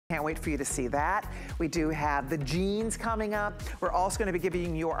Can't wait for you to see that. We do have the jeans coming up. We're also going to be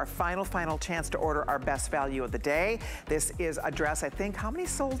giving you our final chance to order our best value of the day. This is a dress, I think, how many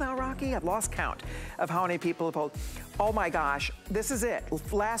sold now, Rocky? I've lost count of how many people have sold. Oh my gosh, this is it.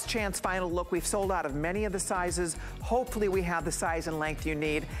 Last chance, final look. We've sold out of many of the sizes. Hopefully we have the size and length you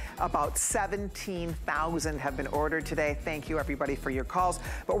need. About 17,000 have been ordered today. Thank you everybody for your calls.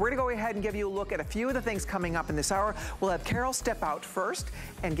 But we're gonna go ahead and give you a look at a few of the things coming up in this hour. We'll have Carol step out first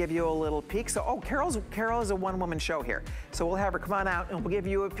and give you a little peek. So, oh, Carol is a one-woman show here. So we'll have her come on out and we'll give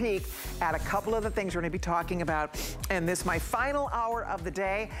you a peek at a couple of the things we're gonna be talking about. And this, my final hour of the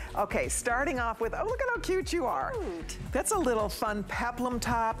day. Okay, starting off with, oh, look at how cute you are. That's a little fun peplum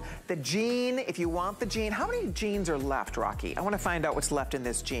top. The jean, if you want the jean. How many jeans are left, Rocky? I wanna find out what's left in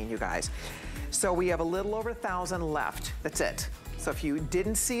this jean, you guys. So we have a little over 1,000 left. That's it. So if you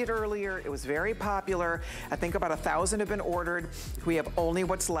didn't see it earlier, it was very popular. I think about 1,000 have been ordered. We have only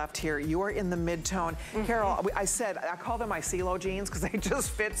what's left here. You are in the mid-tone. Carol, I call them my CeeLo jeans because they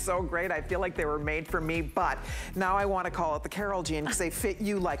just fit so great. I feel like they were made for me, but now I want to call it the Carol jean because they fit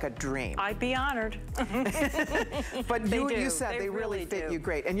you like a dream. I'd be honored. But you said they really fit you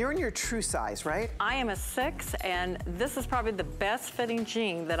great. And you're in your true size, right? I am a 6, and this is probably the best fitting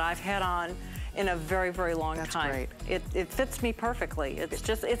jean that I've had on in a very, very long time. That's great. It fits me perfectly.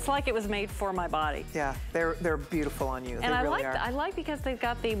 It's like it was made for my body. Yeah, they're beautiful on you. And they really are. I like because they've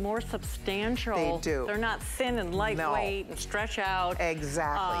got the more substantial. They do. They're not thin and lightweight and stretch out.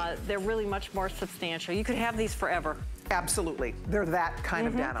 Exactly. They're really much more substantial. You could have these forever. Absolutely. They're that kind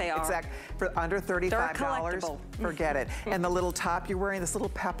of denim. They are. Exactly. For under $35, forget it. And the little top you're wearing, this little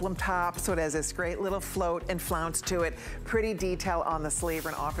peplum top, so it has this great little float and flounce to it. Pretty detail on the sleeve.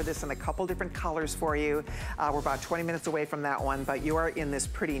 We're gonna offer this in a couple different colors for you. We're about 20 minutes away from that one, but you are in this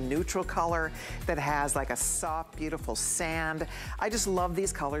pretty neutral color that has like a soft, beautiful sand. I just love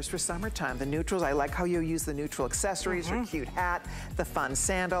these colors for summertime. The neutrals, I like how you use the neutral accessories, your cute hat, the fun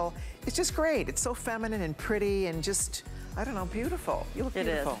sandal. It's just great. It's so feminine and pretty and just, I don't know, beautiful. You look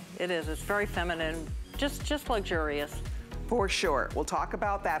beautiful. It is. It's very feminine, just luxurious. For sure. We'll talk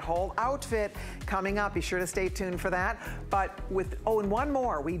about that whole outfit coming up. Be sure to stay tuned for that. But and one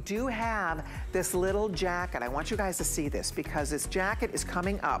more. We do have this little jacket. I want you guys to see this because this jacket is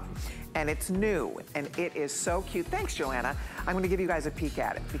coming up and it's new and it is so cute. Thanks, Joanna. I'm gonna give you guys a peek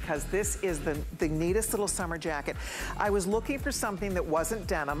at it because this is the neatest little summer jacket. I was looking for something that wasn't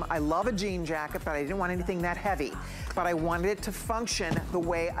denim. I love a jean jacket, but I didn't want anything that heavy. But I wanted it to function the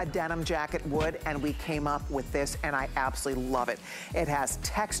way a denim jacket would, and we came up with this, and I absolutely love it. It has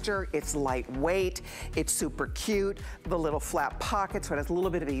texture, it's lightweight, it's super cute, the little flap pockets, so it has a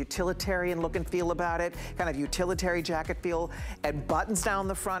little bit of a utilitarian look and feel about it, kind of utilitarian jacket feel, and buttons down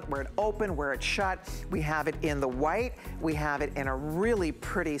the front where it's open, where it's shut. We have it in the white, we have it in a really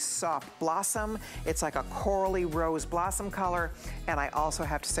pretty soft blossom. It's like a corally rose blossom color, and I also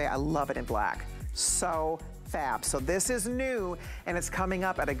have to say I love it in black. So fab. So this is new and it's coming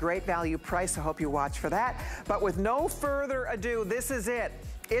up at a great value price. I hope you watch for that. But with no further ado, this is it.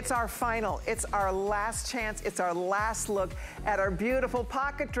 It's our final, it's our last chance, it's our last look at our beautiful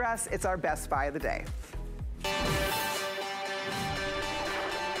pocket dress. It's our best buy of the day.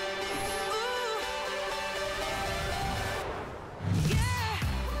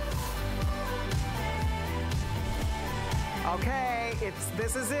 Okay,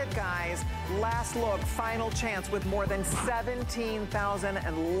 this is it, guys. Last look, final chance with more than 17,000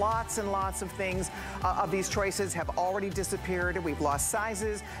 and lots of things of these choices have already disappeared. We've lost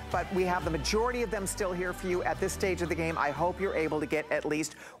sizes, but we have the majority of them still here for you at this stage of the game. I hope you're able to get at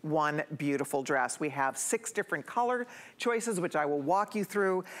least one beautiful dress. We have 6 different color choices, which I will walk you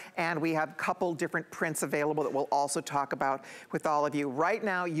through, and we have a couple different prints available that we'll also talk about with all of you. Right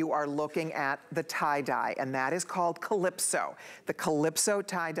now, you are looking at the tie-dye, and that is called Calypso. The Calypso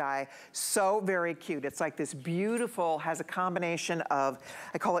tie-dye, so very cute. It's like this beautiful, has a combination of,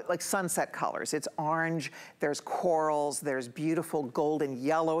 I call it like sunset colors. It's orange, there's corals, there's beautiful golden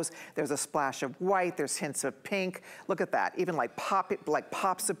yellows, there's a splash of white, there's hints of pink. Look at that, even like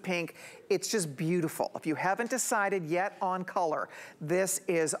pops of pink. It's just beautiful. If you haven't decided yet on color, this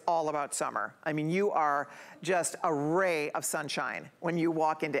is all about summer. I mean, you are just a ray of sunshine. When you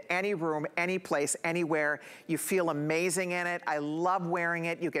walk into any room, any place, anywhere, you feel amazing in it. I love wearing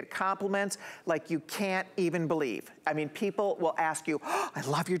it. You get compliments like you can't even believe. I mean, people will ask you, oh, I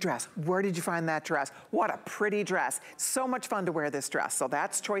love your dress. Where did you find that dress? What a pretty dress. So much fun to wear this dress. So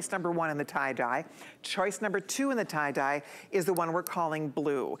that's choice number 1 in the tie-dye. Choice number 2 in the tie-dye is the one we're calling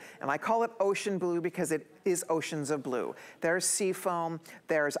blue. And I call it ocean blue because it is oceans of blue. There's seafoam,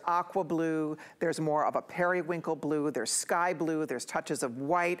 there's aqua blue, there's more of a periwinkle blue, there's sky blue, there's touches of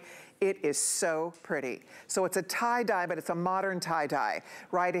white. It is so pretty. So it's a tie-dye, but it's a modern tie-dye,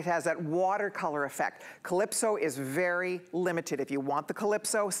 right? It has that watercolor effect. Calypso is very limited. If you want the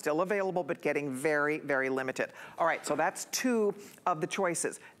Calypso, still available, but getting very, very limited. All right, so that's 2 of the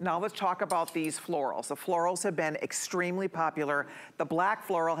choices. Now let's talk about these florals. The florals have been extremely popular. The black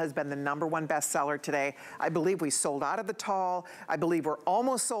floral has been the #1 bestseller today. I believe we sold out of the tall. I believe we're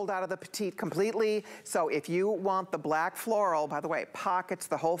almost sold out of the petite completely. So if you want the black floral, by the way, pockets,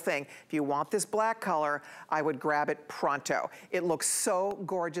 the whole thing, if you want this black color, I would grab it pronto. It looks so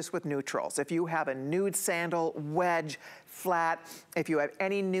gorgeous with neutrals. If you have a nude sandal, wedge, flat, if you have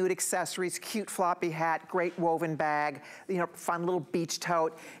any nude accessories, cute floppy hat, great woven bag, you know, fun little beach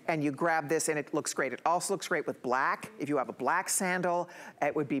tote, and you grab this and it looks great. It also looks great with black. If you have a black sandal,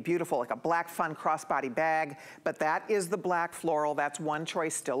 it would be beautiful, like a black fun crossbody bag, but that is the black floral. That's one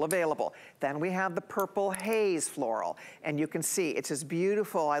choice still available. Then we have the purple haze floral, and you can see it's just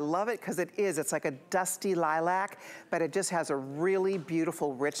beautiful. I love it because it's like a dusty lilac, but it just has a really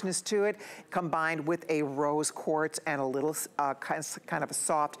beautiful richness to it, combined with a rose quartz and a little kind of a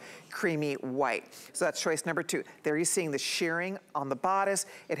soft, creamy white. So that's choice number 2. There you're seeing the shearing on the bodice.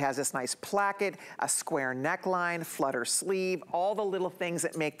 It has this nice placket, a square neckline, flutter sleeve, all the little things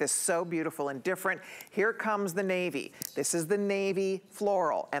that make this so beautiful and different. Here comes the navy. This is the navy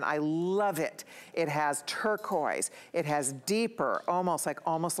floral, and I love it. It has turquoise. It has deeper, almost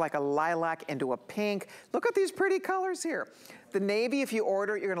like a lilac into a pink. Look at these pretty colors here. The navy, if you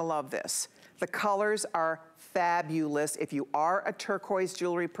order it, you're gonna love this. The colors are fabulous. If you are a turquoise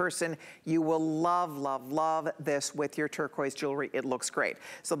jewelry person, you will love, love, love this with your turquoise jewelry. It looks great.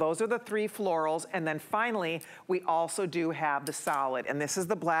 So those are the 3 florals. And then finally, we also do have the solid, and this is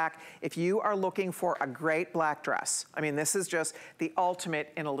the black. If you are looking for a great black dress, I mean, this is just the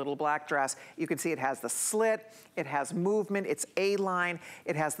ultimate in a little black dress. You can see it has the slit, it has movement, it's A-line,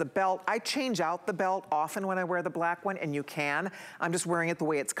 it has the belt. I change out the belt often when I wear the black one, and you can. I'm just wearing it the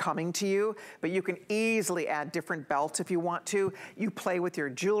way it's coming to you, but you can easily add different belts if you want to. You play with your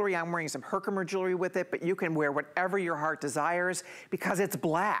jewelry. I'm wearing some Herkimer jewelry with it, but you can wear whatever your heart desires because it's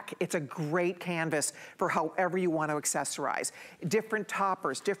black. It's a great canvas for however you want to accessorize. Different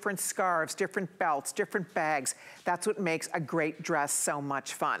toppers, different scarves, different belts, different bags. That's what makes a great dress so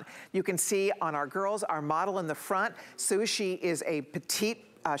much fun. You can see on our girls, our model in the front, Sue, she is a petite,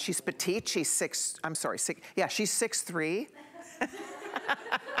 she's petite, she's 6'3".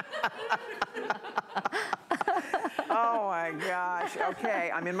 Oh my gosh, okay,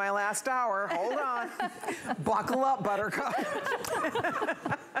 I'm in my last hour, hold on. Buckle up, Buttercup.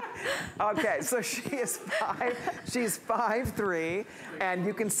 Okay, so she's 5'3", and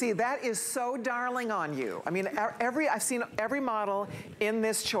you can see that is so darling on you. I mean, I've seen every model in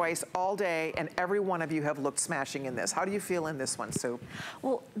this choice all day, and every one of you have looked smashing in this. How do you feel in this one, Sue?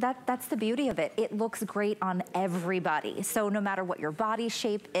 Well, that's the beauty of it. It looks great on everybody. So no matter what your body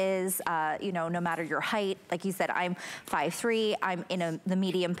shape is, you know, no matter your height, like you said, I'm 5'3", I'm in the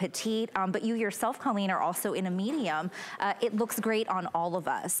medium petite, but you yourself, Colleen, are also in a medium. It looks great on all of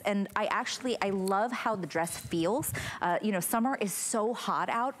us. And I love how the dress feels. You know, summer is so hot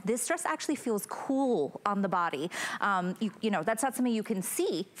out. This dress actually feels cool on the body. You know, that's not something you can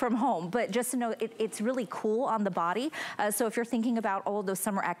see from home, but just to know it's really cool on the body. So if you're thinking about all of those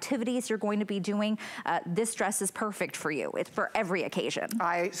summer activities you're going to be doing, this dress is perfect for you. It's for every occasion.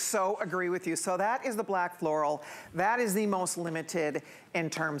 I so agree with you. So that is the black floral. That is the most limited in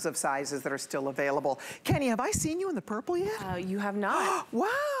terms of sizes that are still available. Kenny, have I seen you in the purple yet? You have not.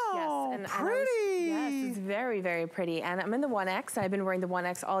 Wow, yes, pretty. Yes, it's very, very pretty. And I'm in the 1X. I've been wearing the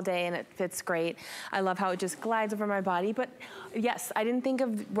 1X all day, and it fits great. I love how it just glides over my body. But yes, I didn't think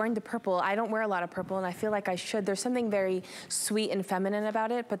of wearing the purple. I don't wear a lot of purple, and I feel like I should. There's something very sweet and feminine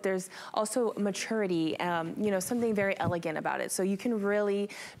about it, but there's also maturity, you know, something very elegant about it. So you can really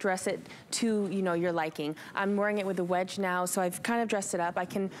dress it to, you know, your liking. I'm wearing it with a wedge now, so I've kind of dressed it up. I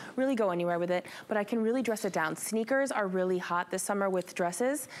can really go anywhere with it, but I can really dress it down. Sneakers are really hot this summer with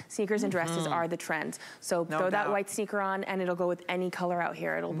dresses. Sneakers and dresses are the trend. So throw that white sneaker on, and it'll go with any color out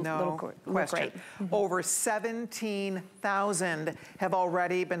here. It'll look great. Over 17,000 have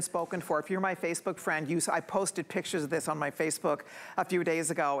already been spoken for. If you're my Facebook friend, I posted pictures of this on my Facebook a few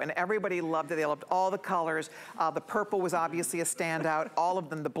days ago, and everybody loved it. They loved all the colors. The purple was obviously a standout. All of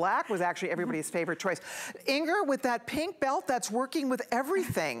them. The black was actually everybody's favorite choice. Inger, with that pink belt, that's working with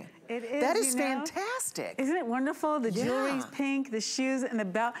everything. It is, That is fantastic. Isn't it wonderful? The jewelry's pink, the shoes and the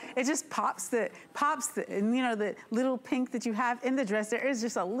belt. It just pops the, and you know, the little pink that you have in the dress. There is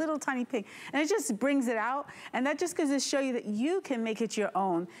just a little tiny pink. And it just brings it out. And that just goes to show you that you can make it your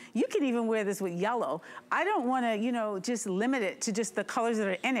own. You can even wear this with yellow. I don't want to, you know, just limit it to just the colors that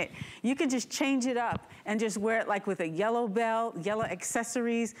are in it. You can just change it up and just wear it like with a yellow belt, yellow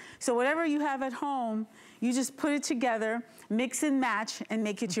accessories. So whatever you have at home, you just put it together, mix and match, and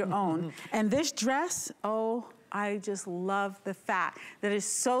make it your own. And this dress, oh, I just love the fact that it's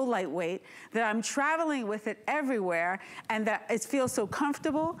so lightweight, that I'm traveling with it everywhere, and that it feels so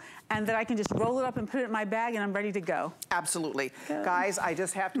comfortable, and that I can just roll it up and put it in my bag, and I'm ready to go. Absolutely. Guys, I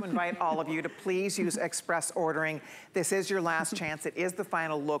just have to invite all of you to please use express ordering. This is your last chance. It is the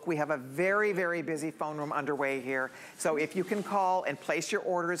final look. We have a very, very busy phone room underway here. So if you can call and place your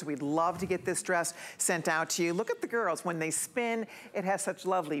orders, we'd love to get this dress sent out to you. Look at the girls. When they spin, it has such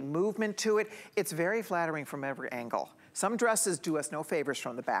lovely movement to it. It's very flattering from every angle. Some dresses do us no favors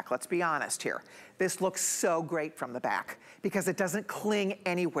from the back, let's be honest here. This looks so great from the back because it doesn't cling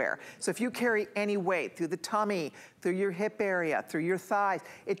anywhere. So if you carry any weight through the tummy, through your hip area, through your thighs,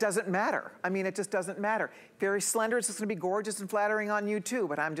 it doesn't matter. I mean, it just doesn't matter. Very slender, it's gonna be gorgeous and flattering on you too,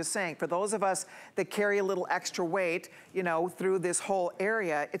 but I'm just saying, for those of us that carry a little extra weight, you know, through this whole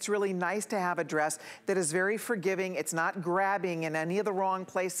area, it's really nice to have a dress that is very forgiving. It's not grabbing in any of the wrong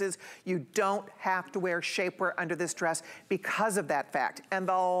places. You don't have to wear shapewear under this dress because of that fact. And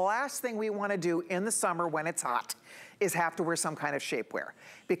the last thing we wanna do in the summer when it's hot is have to wear some kind of shapewear,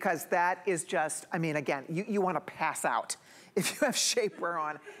 because that is just, I mean, again, you wanna pass out. If you have shapewear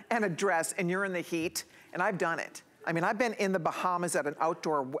on and a dress and you're in the heat, and I've done it. I mean, I've been in the Bahamas at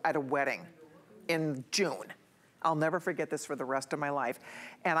at a wedding in June. I'll never forget this for the rest of my life.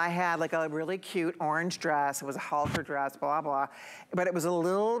 And I had like a really cute orange dress. It was a halter dress, blah, blah. But it was a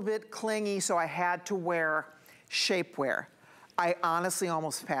little bit clingy, so I had to wear shapewear. I honestly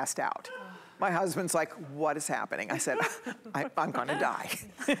almost passed out. My husband's like, what is happening? I said, I'm gonna die.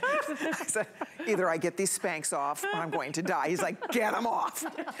 I said, either I get these Spanx off or I'm going to die. He's like, get them off.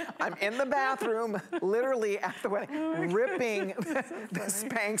 I'm in the bathroom, literally at the wedding, ripping the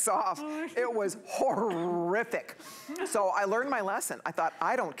Spanx off. It was horrific. So I learned my lesson. I thought,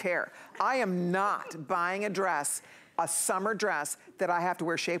 I don't care. I am not buying a dress, a summer dress that I have to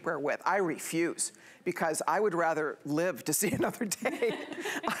wear shapewear with. I refuse, because I would rather live to see another day.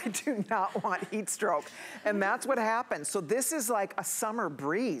 I do not want heat stroke. And that's what happens. So this is like a summer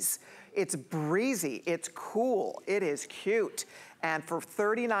breeze. It's breezy, it's cool, it is cute. And for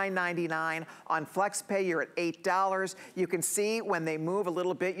 $39.99 on FlexPay, you're at $8. You can see when they move a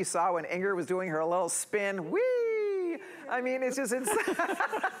little bit. You saw when Ingrid was doing her little spin, whee! I mean, it's just,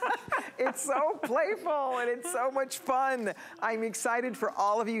 it's so playful and it's so much fun. I'm excited for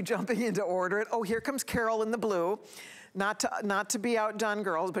all of you jumping in to order it. Oh, here comes Carol in the blue. Not to be outdone,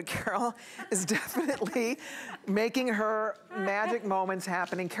 girls, but Carol is definitely making her magic moments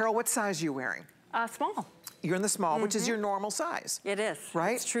happening. Carol, what size are you wearing? Small. You're in the small, which is your normal size. It is.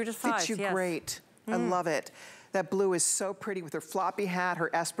 Right? It's true to size, Fits you great. I love it. That blue is so pretty with her floppy hat, her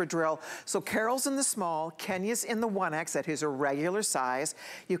espadrille. So Carol's in the small, Kenya's in the 1X, that is her regular size.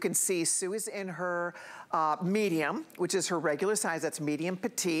 You can see Sue is in her medium, which is her regular size, that's medium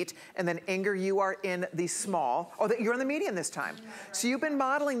petite. And then Inger, you are in the small. Oh, you're in the medium this time. So you've been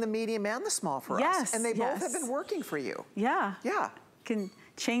modeling the medium and the small for us. And they both have been working for you. Yeah. Yeah. Can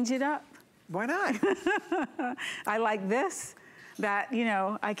change it up. Why not? I like this. That, you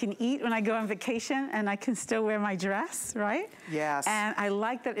know, I can eat when I go on vacation and I can still wear my dress, right? Yes. And I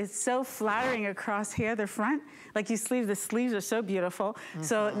like that it's so flattering across here, the front. Like the sleeves are so beautiful.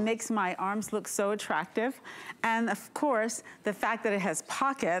 So it makes my arms look so attractive. And of course, the fact that it has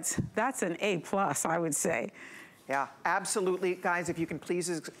pockets, that's an A+, I would say. Yeah, absolutely. Guys, if you can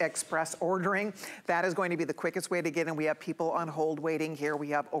please express ordering, that is going to be the quickest way to get in. We have people on hold waiting here.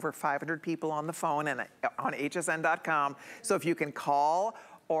 We have over 500 people on the phone and on hsn.com. So if you can call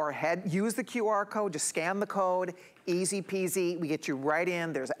or use the QR code, just scan the code, easy peasy. We get you right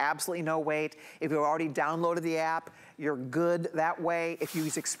in. There's absolutely no wait. If you've already downloaded the app, you're good that way. If you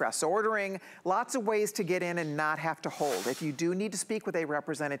use express ordering, lots of ways to get in and not have to hold. If you do need to speak with a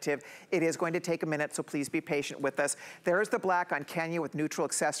representative, it is going to take a minute, so please be patient with us. There's the black on Kenya with neutral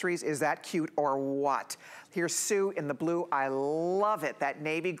accessories. Is that cute or what? Here's Sue in the blue. I love it. That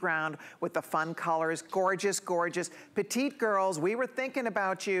navy ground with the fun colors. Gorgeous, gorgeous. Petite girls, we were thinking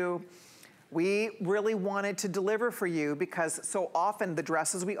about you. We really wanted to deliver for you because so often the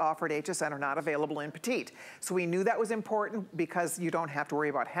dresses we offer at HSN are not available in petite. So we knew that was important because you don't have to worry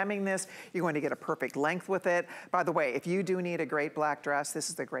about hemming this. You're going to get a perfect length with it. By the way, if you do need a great black dress, this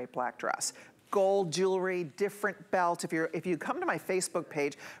is the great black dress. Gold jewelry, different belt. If you come to my Facebook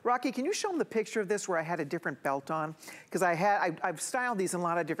page, Rocky, can you show them the picture of this where I had a different belt on? Because I've styled these in a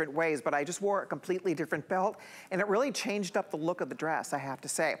lot of different ways, but I just wore a completely different belt, and it really changed up the look of the dress, I have to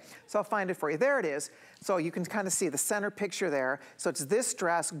say. So I'll find it for you. There it is. So you can kind of see the center picture there. So it's this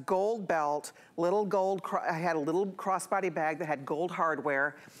dress, gold belt, little gold, I had a little crossbody bag that had gold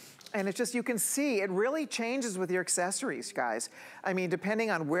hardware. And it's just, you can see, it really changes with your accessories, guys. I mean,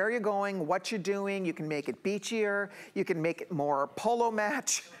 depending on where you're going, what you're doing, you can make it beachier, you can make it more polo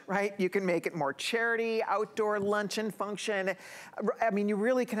match, right? You can make it more charity, outdoor luncheon function. I mean, you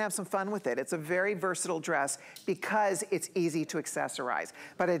really can have some fun with it. It's a very versatile dress because it's easy to accessorize.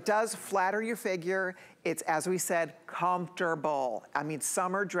 But it does flatter your figure. It's, as we said, comfortable. I mean,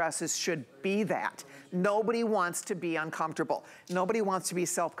 summer dresses should be that. Nobody wants to be uncomfortable. Nobody wants to be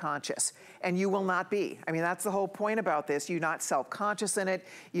self-conscious, and you will not be. I mean, that's the whole point about this. You're not self-conscious in it.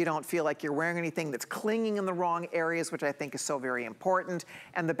 You don't feel like you're wearing anything that's clinging in the wrong areas, which I think is so very important.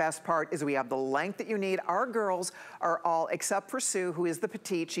 And the best part is we have the length that you need. Our girls are all, except for Sue, who is the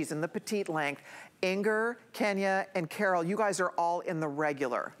petite, she's in the petite length. Inger, Kenya, and Carol, you guys are all in the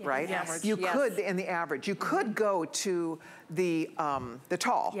regular, right? Yes. You could, in the average, you could go to the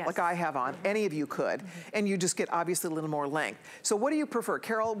tall, like I have on. Any of you could, and you just get obviously a little more length. So what do you prefer?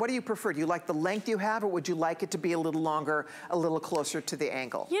 Carol, what do you prefer? Do you like the length you have, or would you like it to be a little longer, a little closer to the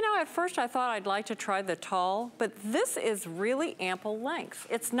ankle? You know, at first I thought I'd like to try the tall, but this is really ample length.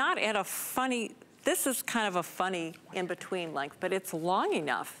 It's not at a funny, this is kind of a funny in-between length, but it's long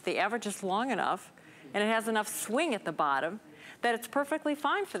enough. The average is long enough, and it has enough swing at the bottom that it's perfectly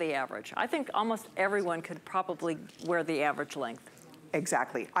fine for the average. I think almost everyone could probably wear the average length.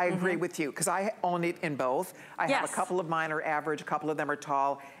 Exactly. I agree with you, because I own it in both. I have a couple of mine are average, a couple of them are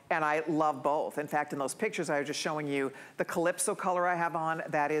tall, and I love both. In fact, in those pictures I was just showing you, the Calypso color I have on,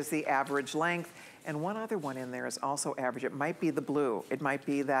 that is the average length. And one other one in there is also average. It might be the blue. It might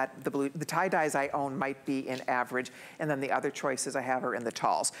be that the blue, the tie-dyes I own might be in average, and then the other choices I have are in the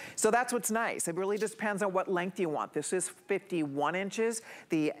talls. So that's what's nice. It really just depends on what length you want. This is 51 inches.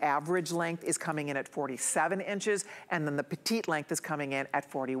 The average length is coming in at 47 inches, and then the petite length is coming in at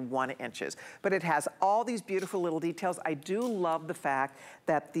 41 inches. But it has all these beautiful little details. I do love the fact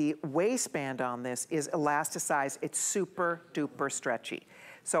that the waistband on this is elasticized. It's super duper stretchy.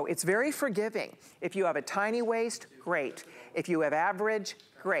 So it's very forgiving. If you have a tiny waist, great. If you have average,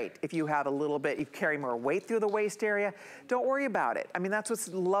 great. If you have a little bit, you carry more weight through the waist area, don't worry about it. I mean, that's what's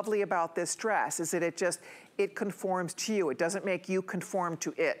lovely about this dress, is that it conforms to you. It doesn't make you conform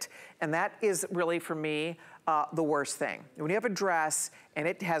to it. And that is really, for me, the worst thing. When you have a dress and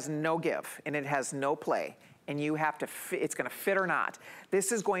it has no give and it has no play, and you have to fit, it's gonna fit or not.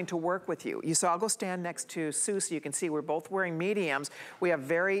 This is going to work with you. So I'll go stand next to Sue so you can see we're both wearing mediums. We have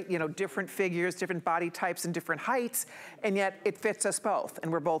very, different figures, different body types and different heights, and yet it fits us both,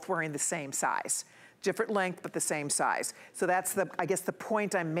 and we're both wearing the same size. Different length, but the same size. So that's I guess the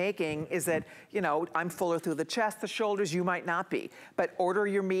point I'm making is that, I'm fuller through the chest, the shoulders, you might not be, but order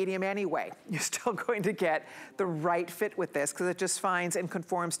your medium anyway. You're still going to get the right fit with this because it just finds and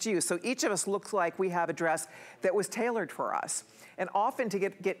conforms to you. So each of us looks like we have a dress that was tailored for us. And often to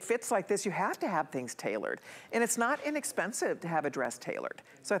get fits like this, you have to have things tailored. And it's not inexpensive to have a dress tailored.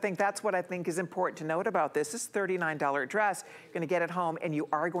 So I think that's what I think is important to note about this. This $39 dress, you're gonna get it home and you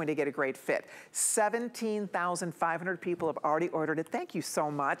are going to get a great fit. 17,500 people have already ordered it. Thank you so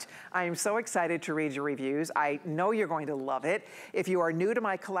much. I am so excited to read your reviews. I know you're going to love it. If you are new to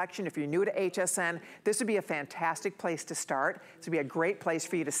my collection, if you're new to HSN, this would be a fantastic place to start. This would be a great place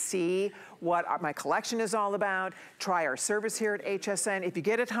for you to see what my collection is all about, try our service here at HSN. If you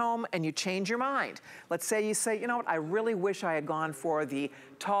get it home and you change your mind, let's say you say, you know what, I really wish I had gone for the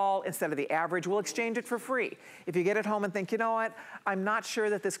tall instead of the average, we'll exchange it for free. If you get it home and think, you know what, I'm not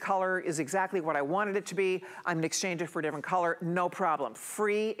sure that this color is exactly what I wanted it to be, I'm gonna exchange it for a different color, no problem.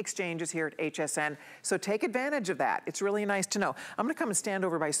 Free exchanges here at HSN, so take advantage of that. It's really nice to know. I'm gonna come and stand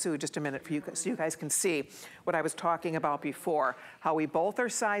over by Sue just a minute for you so you guys can see what I was talking about before, how we both are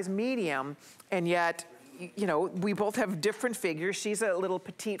size medium, and yet, we both have different figures. She's a little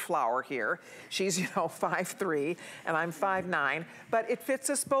petite flower here. She's, 5'3", and I'm 5'9", but it fits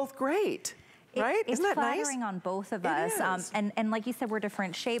us both great. right? Isn't that nice? It's flattering on both of us. And like you said, we're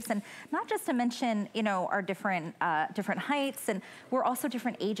different shapes, and not just to mention, you know, our different heights, and we're also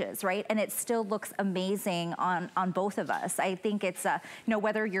different ages, right? And it still looks amazing on both of us. I think it's, you know,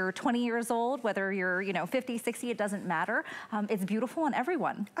 whether you're 20 years old, whether you're, you know, 50, 60, it doesn't matter. It's beautiful on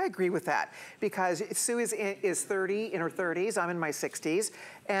everyone. I agree with that, because Sue is 30, in her 30s, I'm in my 60s,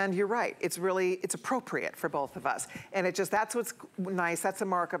 and you're right, it's appropriate for both of us. And that's what's nice, that's the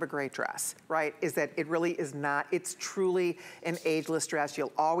mark of a great dress, right? Is that it really is not, it's truly an ageless dress.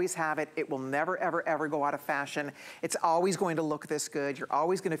 You'll always have it. It will never, ever, ever go out of fashion. It's always going to look this good. You're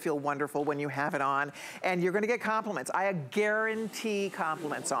always going to feel wonderful when you have it on, and you're going to get compliments. I guarantee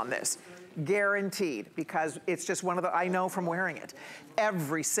compliments on this. Guaranteed, because it's just one of the, I know from wearing it.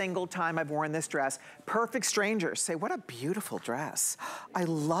 Every single time I've worn this dress, perfect strangers say, what a beautiful dress. I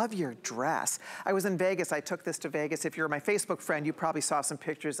love your dress. I was in Vegas, I took this to Vegas. If you're my Facebook friend, you probably saw some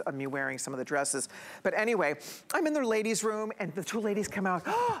pictures of me wearing some of the dresses. But anyway, I'm in the ladies' room and the two ladies come out,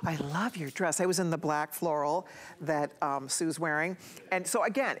 oh, I love your dress. I was in the black floral that Sue's wearing. And so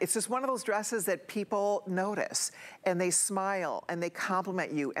again, it's just one of those dresses that people notice and they smile and they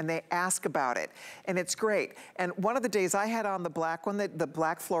compliment you and they ask about it, and it's great. And one of the days I had on the black one, the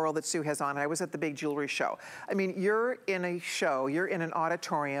black floral that Sue has on, I was at the big jewelry show. I mean, you're in a show, you're in an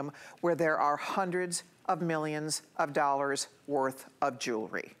auditorium where there are hundreds of millions of dollars worth of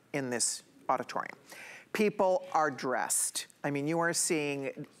jewelry in this auditorium. People are dressed. I mean, you are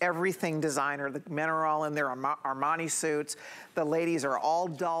seeing everything designer. The men are all in their Armani suits. The ladies are all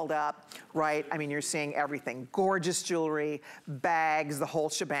dolled up, right? I mean, you're seeing everything. Gorgeous jewelry, bags, the whole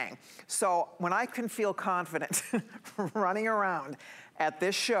shebang. So when I can feel confident running around at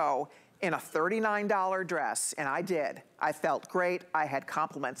this show in a $39 dress, and I did. I felt great. I had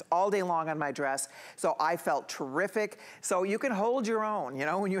compliments all day long on my dress, so I felt terrific. So you can hold your own, you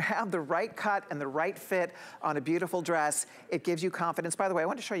know, when you have the right cut and the right fit on a beautiful dress, it gives you confidence. By the way, I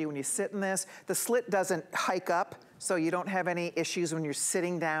want to show you when you sit in this, the slit doesn't hike up, so you don't have any issues when you're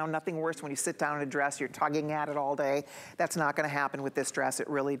sitting down. Nothing worse when you sit down in a dress, you're tugging at it all day. That's not gonna happen with this dress. It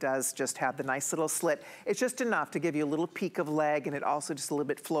really does just have the nice little slit. It's just enough to give you a little peak of leg, and it also just a little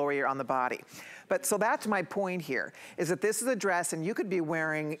bit flowier on the body. But so that's my point here, is that this is a dress and you could be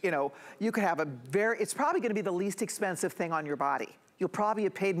wearing, you know, you could have it's probably gonna be the least expensive thing on your body. You'll probably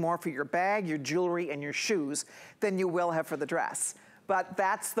have paid more for your bag, your jewelry, and your shoes than you will have for the dress. But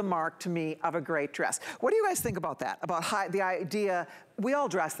that's the mark to me of a great dress. What do you guys think about that? About the idea, we all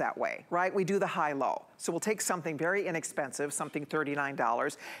dress that way, right? We do the high-low. So we'll take something very inexpensive, something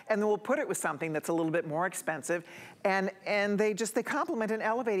 $39, and then we'll put it with something that's a little bit more expensive, and they complement and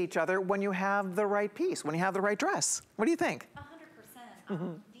elevate each other when you have the right piece, when you have the right dress. What do you think?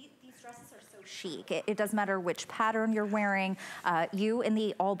 100%. These dresses are so chic. It doesn't matter which pattern you're wearing. You in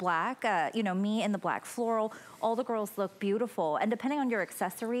the all black, you know, me in the black floral, all the girls look beautiful. And depending on your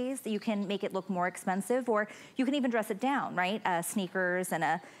accessories, you can make it look more expensive, or you can even dress it down, right? Sneakers and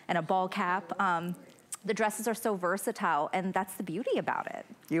a ball cap. The dresses are so versatile, and that's the beauty about it.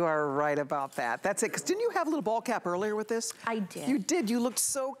 You are right about that. That's it, because didn't you have a little ball cap earlier with this? I did. You did, you looked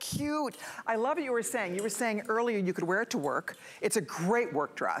so cute. I love what you were saying. You were saying earlier you could wear it to work. It's a great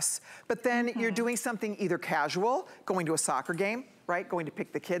work dress, but then you're doing something either casual, going to a soccer game, right? Going to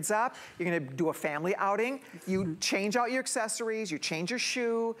pick the kids up. You're gonna do a family outing. You change out your accessories, you change your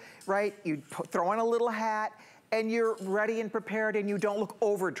shoe, right? You throw on a little hat, and you're ready and prepared, and you don't look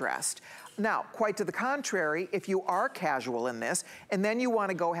overdressed. Now, quite to the contrary, if you are casual in this, and then you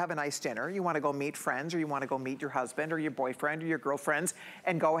wanna go have a nice dinner, you wanna go meet friends, or you wanna go meet your husband or your boyfriend or your girlfriends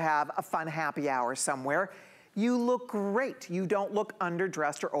and go have a fun happy hour somewhere, you look great. You don't look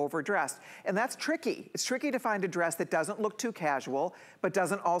underdressed or overdressed. And that's tricky. It's tricky to find a dress that doesn't look too casual, but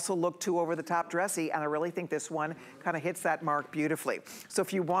doesn't also look too over the top dressy. And I really think this one kind of hits that mark beautifully. So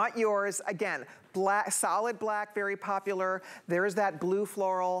if you want yours, again, black, solid black, very popular. There's that blue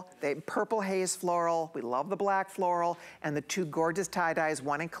floral, the purple haze floral. We love the black floral, and the two gorgeous tie-dyes,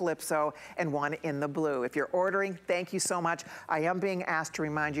 one in Calypso and one in the blue. If you're ordering, thank you so much. I am being asked to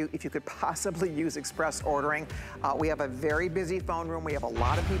remind you if you could possibly use express ordering. We have a very busy phone room. We have a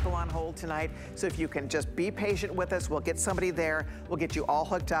lot of people on hold tonight. So if you can just be patient with us, we'll get somebody there. We'll get you all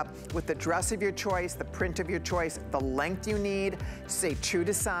hooked up with the dress of your choice, the print of your choice, the length you need, stay true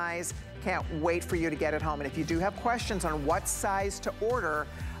to size. Can't wait for you to get it home. And if you do have questions on what size to order,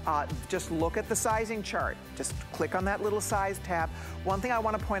 just look at the sizing chart. Just click on that little size tab. One thing I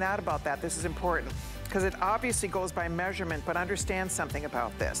want to point out about that, this is important, because it obviously goes by measurement, but understand something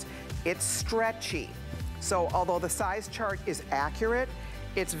about this. It's stretchy. So although the size chart is accurate,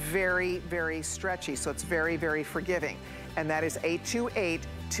 it's very, very stretchy. So it's very, very forgiving. And that is 828-268.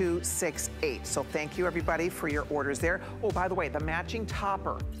 8. So thank you everybody for your orders there. Oh, by the way, the matching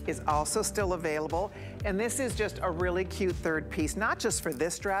topper is also still available. And this is just a really cute third piece, not just for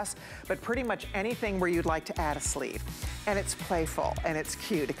this dress, but pretty much anything where you'd like to add a sleeve. And it's playful and it's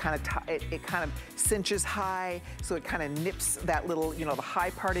cute. It kind of cinches high, so it kind of nips that little, you know, the high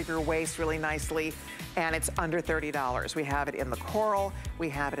part of your waist really nicely. And it's under $30. We have it in the coral, we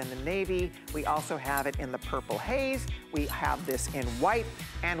have it in the navy, we also have it in the purple haze, we have this in white,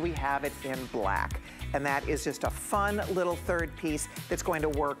 and we have it in black. And that is just a fun little third piece that's going to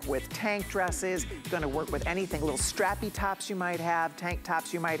work with tank dresses, going to work with anything, little strappy tops you might have, tank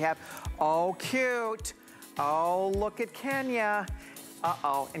tops you might have. Oh, cute. Oh, look at Kenya.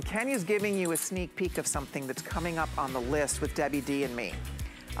 Uh-oh, and Kenya's giving you a sneak peek of something that's coming up on the list with Debbie D and me.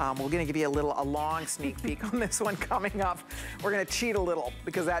 We're gonna give you a long sneak peek on this one coming up. We're gonna cheat a little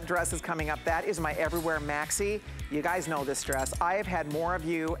because that dress is coming up. That is my Everywhere Maxi. You guys know this dress. I have had more of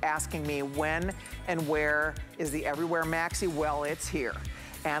you asking me when and where is the Everywhere Maxi. Well, it's here.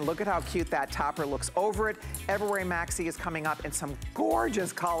 And look at how cute that topper looks over it. Everywhere Maxi is coming up in some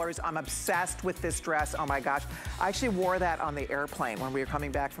gorgeous colors. I'm obsessed with this dress. Oh my gosh. I actually wore that on the airplane when we were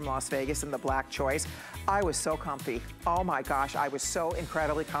coming back from Las Vegas in the black choice. I was so comfy. Oh my gosh, I was so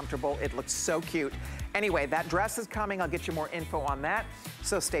incredibly comfortable. It looked so cute. Anyway, that dress is coming. I'll get you more info on that.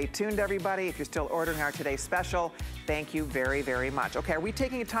 So stay tuned, everybody. If you're still ordering our today's special, thank you very, very much. Okay, are we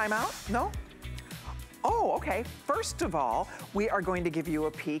taking a time out? No? Oh, okay. First of all, we are going to give you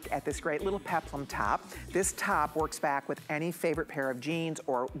a peek at this great little peplum top. This top works back with any favorite pair of jeans,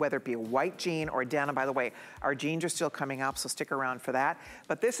 or whether it be a white jean or denim. By the way, our jeans are still coming up, so stick around for that.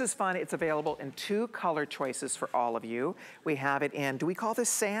 But this is fun. It's available in 2 color choices for all of you. We have it in, do we call this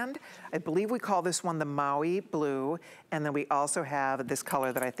sand? I believe we call this one the Maui blue. And then we also have this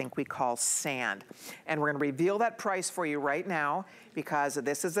color that I think we call sand. And we're gonna reveal that price for you right now because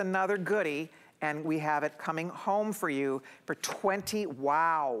this is another goodie. And we have it coming home for you for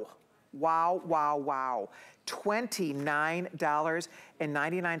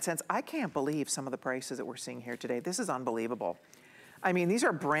 $29.99. I can't believe some of the prices that we're seeing here today. This is unbelievable. I mean, these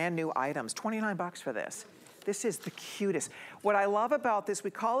are brand new items, 29 bucks for this. This is the cutest. What I love about this, we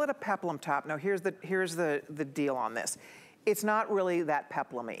call it a peplum top. Now here's the deal on this. It's not really that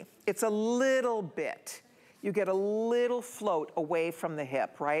peplumy. It's a little bit. You get a little float away from the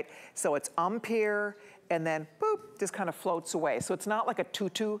hip, right? So it's here, and then boop, just kind of floats away. So it's not like a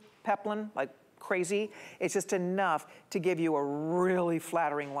tutu peplum, like crazy. It's just enough to give you a really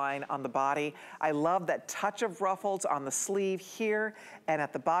flattering line on the body. I love that touch of ruffles on the sleeve here and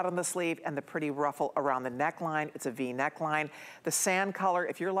at the bottom of the sleeve, and the pretty ruffle around the neckline. It's a V neckline. The sand color,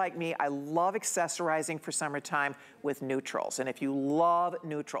 if you're like me, I love accessorizing for summertime with neutrals. And if you love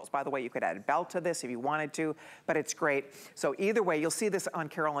neutrals, by the way, you could add a belt to this if you wanted to, but it's great. So either way, you'll see this on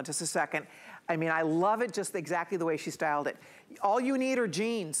Carol in just a second. I mean, I love it just exactly the way she styled it. All you need are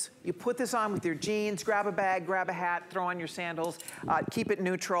jeans. You put this on with your jeans, grab a bag, grab a hat, throw on your sandals, keep it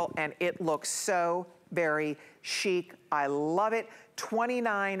neutral, and it looks so very chic. I love it.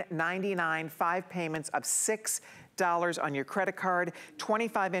 $29.99, 5 payments of $6 on your credit card,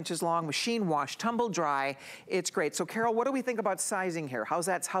 25 inches long, machine wash, tumble dry. It's great. So Carol, what do we think about sizing here? How's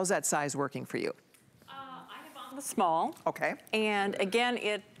that size working for you? I have on the small. Okay. And again,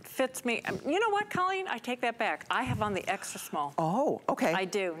 it fits me. You know what, Colleen? I take that back. I have on the extra small. Oh, okay. I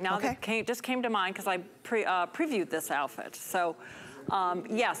do. Now that just came to mind because I previewed this outfit. So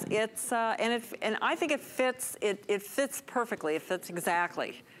yes, it's and I think it fits. It fits perfectly. It fits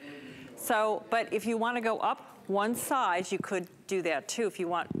exactly. So, but if you want to go up one size, you could do that too. If you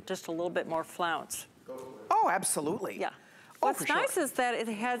want just a little bit more flounce. Oh, absolutely. Yeah. What's nice is that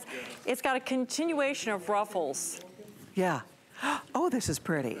it's got a continuation of ruffles. Yeah. Oh, this is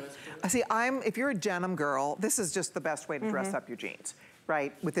pretty. See, if you're a denim girl, this is just the best way to dress up your jeans,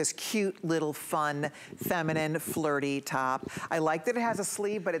 right? With this cute little fun, feminine, flirty top. I like that it has a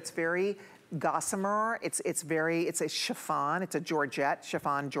sleeve, but it's very gossamer. It's a chiffon. It's a Georgette,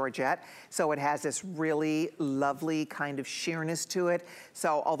 chiffon Georgette. So it has this really lovely kind of sheerness to it.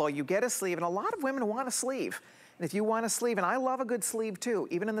 So although you get a sleeve, and a lot of women want a sleeve, and if you want a sleeve, and I love a good sleeve too,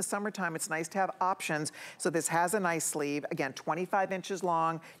 even in the summertime, it's nice to have options. So this has a nice sleeve. Again, 25 inches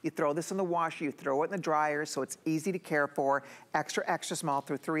long. You throw this in the washer, you throw it in the dryer, so it's easy to care for. Extra, extra small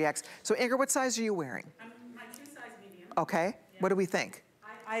through 3X. So Ingrid, what size are you wearing? My 2 size medium. Okay, yeah. What do we think?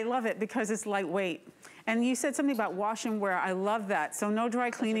 I love it because it's lightweight. And you said something about wash and wear. I love that. So no dry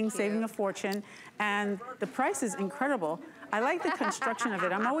cleaning, saving a fortune. And the price is incredible. I like the construction of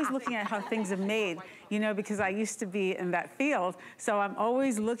it. I'm always looking at how things are made, you know, because I used to be in that field. So I'm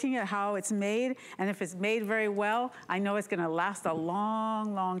always looking at how it's made, and if it's made very well, I know it's gonna last a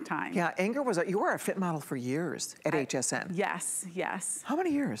long, long time. Yeah, Inger you were a fit model for years at HSN. Yes, yes. How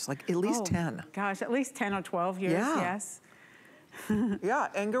many years? Like at least 10. Gosh, at least 10 or 12 years, yes. Yeah,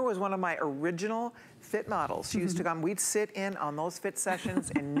 Inger was one of my original fit models. She used to come, we'd sit in on those fit sessions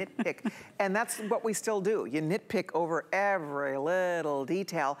and nitpick. And that's what we still do. You nitpick over every little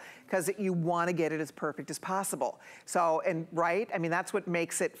detail because you want to get it as perfect as possible. So, and right, I mean, that's what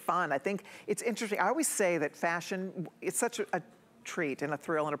makes it fun. I think it's interesting. I always say that fashion, it's such a treat and a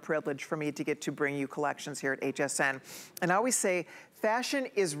thrill and a privilege for me to get to bring you collections here at HSN. And I always say fashion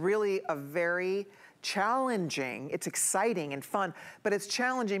is really a very challenging, it's exciting and fun, but it's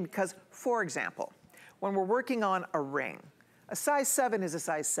challenging because, for example, when we're working on a ring, a size 7 is a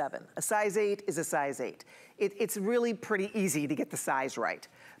size 7, a size 8 is a size 8. It's really pretty easy to get the size right.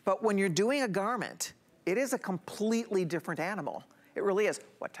 But when you're doing a garment, it is a completely different animal. It really is.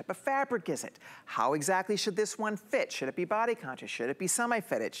 What type of fabric is it? How exactly should this one fit? Should it be body conscious? Should it be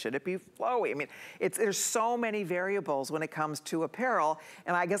semi-fitted? Should it be flowy? I mean, there's so many variables when it comes to apparel,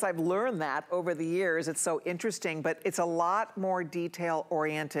 and I guess I've learned that over the years. It's so interesting, but it's a lot more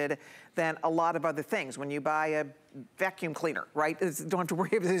detail-oriented than a lot of other things. When you buy a vacuum cleaner, right? You don't have to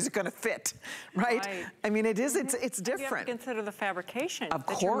worry if it's gonna fit, right? I mean, it's different. You have to consider the fabrication of that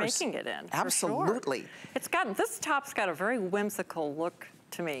course. You're making it in. Absolutely. Sure. This top's got a very whimsical look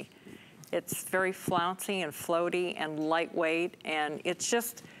to me. It's very flouncy and floaty and lightweight, and it's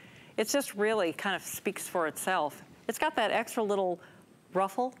just really kind of speaks for itself. It's got that extra little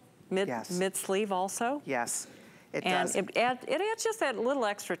ruffle mid-sleeve also. Yes. It does. And it adds just that little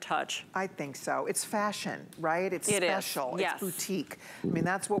extra touch. I think so. It's fashion, right? It's special. Yes. It's boutique. I mean,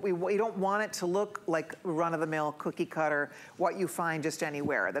 that's what we don't want it to look like run-of-the-mill cookie cutter, what you find just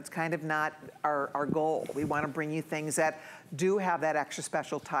anywhere. That's kind of not our goal. We want to bring you things that do have that extra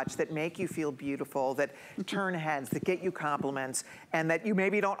special touch, that make you feel beautiful, that turn heads, that get you compliments, and that you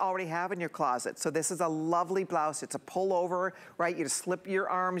maybe don't already have in your closet. So this is a lovely blouse. It's a pullover, right? You just slip your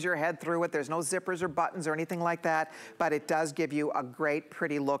arms, your head through it. There's no zippers or buttons or anything like that, but it does give you a great,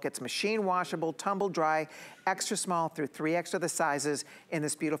 pretty look. It's machine washable, tumble dry, extra small through 3X of the sizes in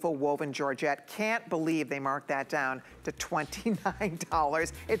this beautiful woven georgette. Can't believe they marked that down to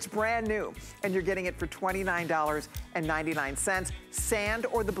 $29. It's brand new, and you're getting it for $29.99. Sand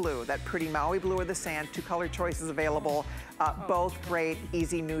or the blue, that pretty Maui blue or the sand, 2 color choices available. Both great,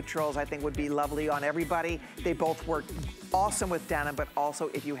 easy neutrals, I think would be lovely on everybody. They both work awesome with denim, but also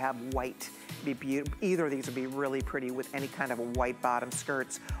if you have white, be beautiful. Either of these would be really pretty with any kind of a white bottom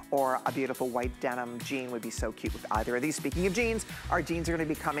skirts, or a beautiful white denim jean would be so cute with either of these. Speaking of jeans, our jeans are going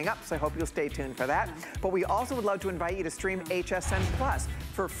to be coming up, so I hope you'll stay tuned for that. But we also would love to invite you to stream HSN Plus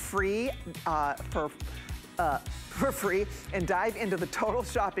for free, and dive into the total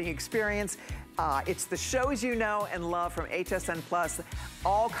shopping experience. It's the shows you know and love from HSN Plus,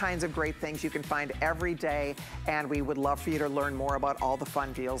 all kinds of great things you can find every day, and we would love for you to learn more about all the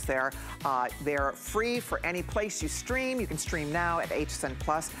fun deals there. They're free for any place you stream. You can stream now at HSN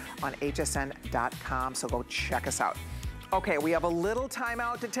Plus on hsn.com, so go check us out. Okay, we have a little time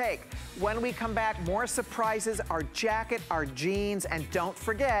out to take. When we come back, more surprises, our jacket, our jeans, and don't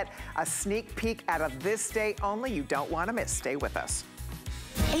forget, a sneak peek out of this day only you don't want to miss. Stay with us.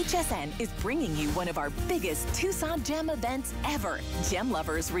 HSN is bringing you one of our biggest Tucson Gem events ever. Gem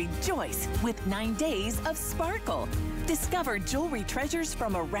lovers rejoice with 9 days of sparkle. Discover jewelry treasures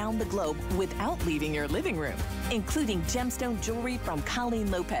from around the globe without leaving your living room, including gemstone jewelry from Colleen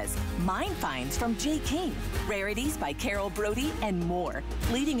Lopez, mine finds from Jay King, rarities by Carol Brody, and more,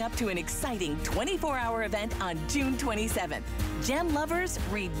 leading up to an exciting 24-hour event on June 27th. Gem lovers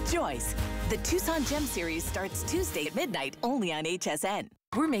rejoice. The Tucson Gem Series starts Tuesday at midnight only on HSN.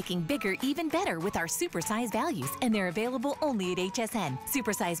 We're making bigger even better with our supersize values, and they're available only at HSN.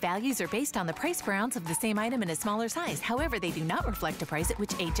 Supersize values are based on the price per ounce of the same item in a smaller size. However, they do not reflect a price at which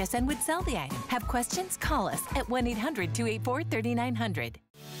HSN would sell the item. Have questions? Call us at 1-800-284-3900.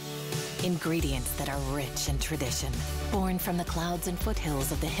 Ingredients that are rich in tradition, born from the clouds and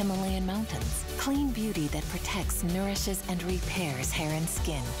foothills of the Himalayan mountains. Clean beauty that protects, nourishes, and repairs hair and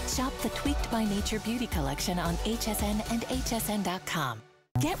skin. Shop the Tweaked by Nature Beauty Collection on HSN and hsn.com.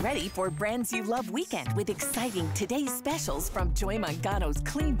 Get ready for Brands You Love weekend with exciting today's specials from Joy Mangano's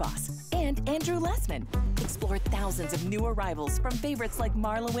Clean Boss and Andrew Lessman. Explore thousands of new arrivals from favorites like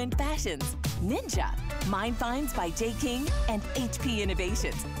Marlowe Fashions, Ninja, Mind Finds by J. King, and HP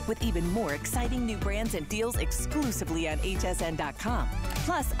Innovations, with even more exciting new brands and deals exclusively on hsn.com.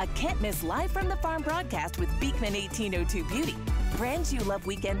 Plus, a can't-miss Live from the Farm broadcast with Beekman 1802 Beauty. Brands You Love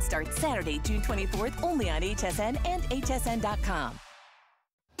weekend starts Saturday, June 24th, only on HSN and hsn.com.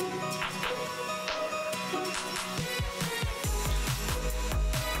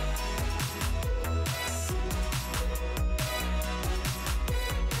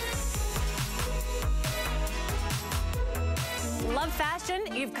 Love fashion?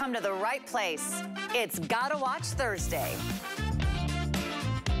 You've come to the right place. It's Gotta Watch Thursday.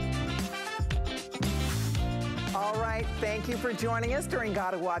 All right, thank you for joining us during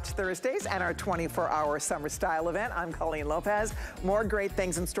Gotta Watch Thursdays and our 24-hour summer style event. I'm Colleen Lopez. More great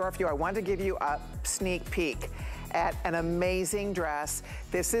things in store for you. I wanted to give you a sneak peek at an amazing dress.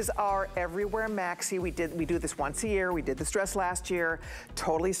 This is our Everywhere Maxi. We do this once a year. We did this dress last year.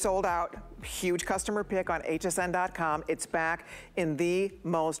 Totally sold out. Huge customer pick on hsn.com. It's back in the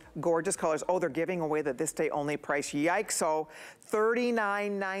most gorgeous colors. Oh, they're giving away the this day only price. Yikes. So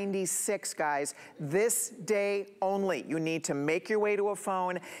 $39.96, guys. This day only. You need to make your way to a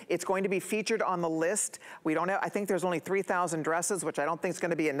phone. It's going to be featured on the list. We don't have, I think there's only 3,000 dresses, which I don't think is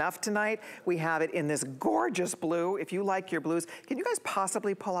going to be enough tonight. We have it in this gorgeous blue. If you like your blues, can you guys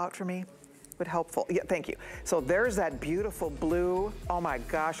possibly pull out for me? Would helpful. Yeah, thank you. So there's that beautiful blue. Oh my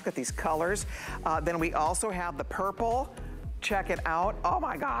gosh, look at these colors. Then we also have the purple. Check it out. Oh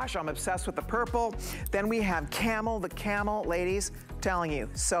my gosh, I'm obsessed with the purple. Then we have camel. The camel, ladies, I'm telling you,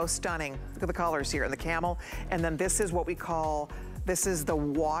 so stunning. Look at the colors here in the camel. And then this is what we call, this is the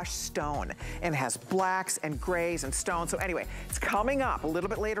wash stone, and has blacks and grays and stones. So anyway, it's coming up a little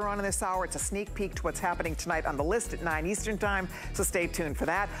bit later on in this hour. It's a sneak peek to what's happening tonight on the list at 9 Eastern time, so stay tuned for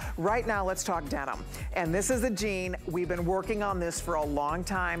that. Right now, let's talk denim. And this is a jean. We've been working on this for a long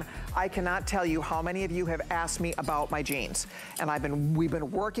time. I cannot tell you how many of you have asked me about my jeans. And we've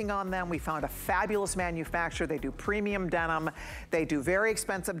been working on them. We found a fabulous manufacturer. They do premium denim. They do very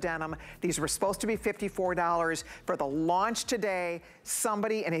expensive denim. These were supposed to be $54 for the launch today.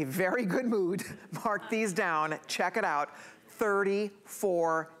 Somebody in a very good mood marked these down. Check it out.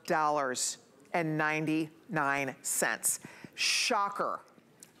 $34.99. Shocker.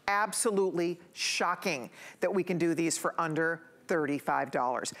 Absolutely shocking that we can do these for under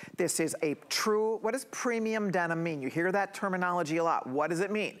 $35. This is a true, what does premium denim mean? You hear that terminology a lot. What does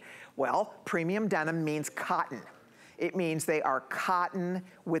it mean? Well, premium denim means cotton. It means they are cotton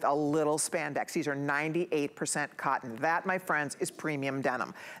with a little spandex. These are 98% cotton. That, my friends, is premium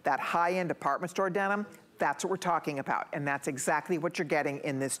denim. That high-end department store denim, that's what we're talking about. And that's exactly what you're getting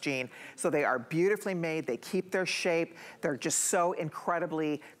in this jean. So they are beautifully made. They keep their shape. They're just so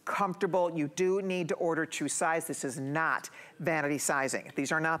incredibly comfortable. You do need to order true size. This is not vanity sizing.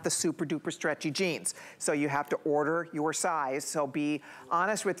 These are not the super duper stretchy jeans. So you have to order your size. So be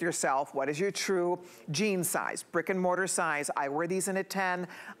honest with yourself. What is your true jean size? Brick and mortar size. I wear these in a 10.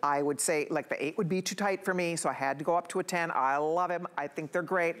 I would say like the 8 would be too tight for me. So I had to go up to a 10. I love them. I think they're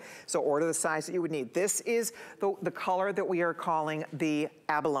great. So order the size that you would need. This is the color that we are calling the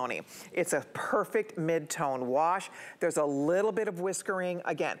abalone. It's a perfect mid-tone wash. There's a little bit of whiskering.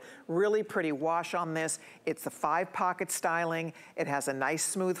 Again, really pretty wash on this. It's the 5-pocket styling. It has a nice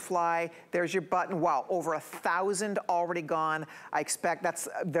smooth fly. There's your button. Wow, over 1,000 already gone. I expect that's,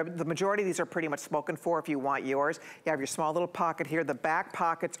 the majority of these are pretty much spoken for if you want yours. You have your small little pocket here. The back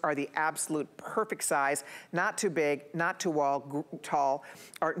pockets are the absolute perfect size. Not too big, not too tall,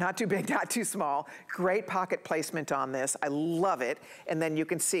 or not too big, not too small. Great pocket placement on this. I love it. And then you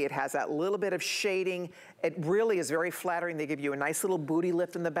can see it has that little bit of shading. It really is very flattering. They give you a nice little booty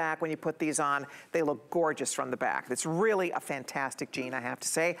lift in the back when you put these on. They look gorgeous from the back. It's really a fantastic jean, I have to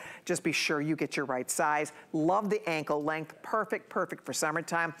say. Just be sure you get your right size. Love the ankle length. Perfect, perfect for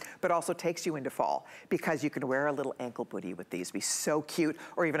summertime, but also takes you into fall because you can wear a little ankle bootie with these. Be so cute,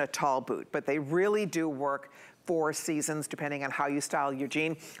 or even a tall boot. But they really do work for seasons depending on how you style your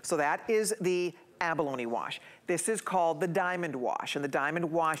jean. So that is the abalone wash. This is called the diamond wash. And the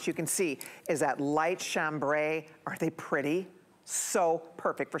diamond wash, you can see, is that light chambray. Aren't they pretty? So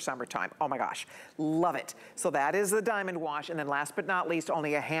perfect for summertime. Oh my gosh, love it. So that is the diamond wash. And then last but not least,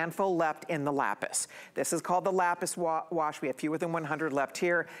 only a handful left in the lapis. This is called the lapis wash. We have fewer than 100 left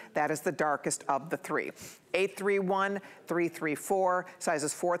here. That is the darkest of the three. 831-334,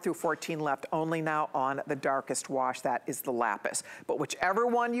 sizes 4 through 14 left only now on the darkest wash. That is the lapis. But whichever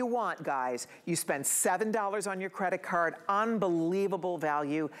one you want, guys, you spend $7 on your credit card. Unbelievable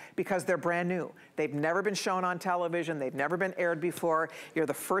value because they're brand new. They've never been shown on television. They've never been aired before. You're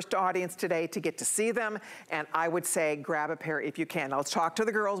the first audience today to get to see them, and I would say grab a pair if you can. Now let's talk to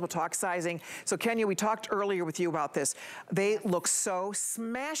the girls, we'll talk sizing. So Kenya, we talked earlier with you about this. They look so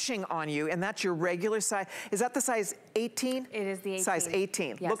smashing on you, and that's your regular size. Is that the size 18? It is the 18. Size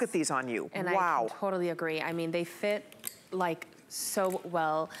 18. Yes. Look at these on you. And wow. I totally agree. I mean, they fit like so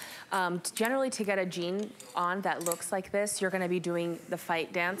well. Generally, to get a jean on that looks like this, you're gonna be doing the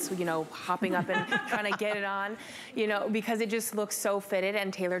fight dance, you know, hopping up and trying to get it on, you know, because it just looks so fitted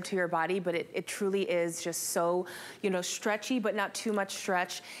and tailored to your body, but it truly is just so, you know, stretchy, but not too much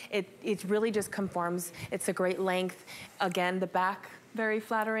stretch. It really just conforms. It's a great length. Again, the back, very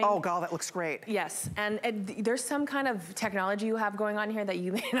flattering. Oh, God, that looks great. Yes, and there's some kind of technology you have going on here that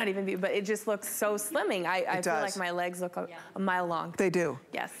you may not even be, but it just looks so slimming. I feel like my legs look a mile long. They do.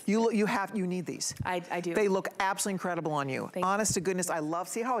 Yes. You need these. I do. They look absolutely incredible on you. Thank Honest to goodness, I love,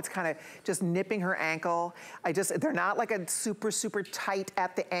 see how it's kind of just nipping her ankle. They're not like a super, super tight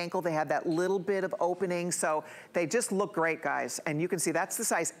at the ankle. They have that little bit of opening, so they just look great, guys. And you can see that's the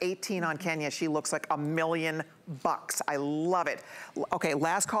size 18 on Kenya. She looks like $1,000,000. I love it. Okay,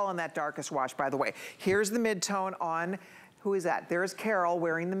 last call on that darkest wash, by the way. Here's the mid-tone on, who is that? There's Carol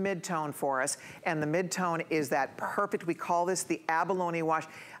wearing the mid-tone for us, and the mid-tone is that perfect, we call this the abalone wash.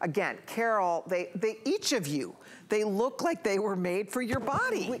 Again, Carol, each of you, they look like they were made for your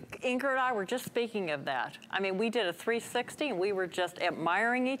body. Ingrid and I were just speaking of that. I mean, we did a 360 and we were just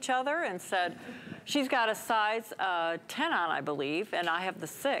admiring each other and said, she's got a size 10 on, I believe, and I have the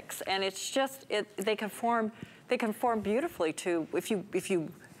 6. And it's just, they conform beautifully to, if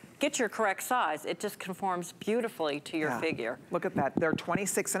you get your correct size, it just conforms beautifully to your figure. Look at that. They're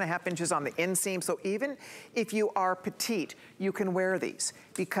 26.5 inches on the inseam, so even if you are petite, you can wear these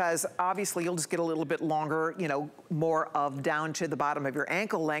because obviously you'll just get a little bit longer, you know, more of down to the bottom of your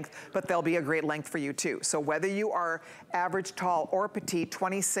ankle length, but they'll be a great length for you too. So whether you are average, tall, or petite,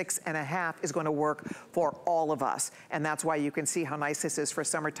 26.5 is going to work for all of us. And that's why you can see how nice this is for a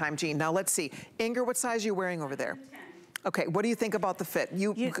summertime jean. Now let's see. Ingrid, what size are you wearing over there? Okay, what do you think about the fit?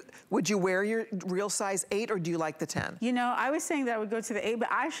 Would you wear your real size 8 or do you like the 10? You know, I was saying that I would go to the 8,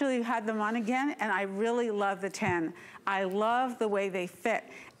 but I actually had them on again and I really love the 10. I love the way they fit.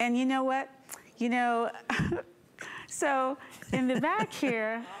 And you know what? You know, so in the back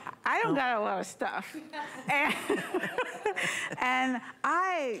here, I don't got a lot of stuff. And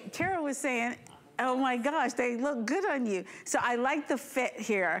Carol was saying, oh my gosh, they look good on you. So I like the fit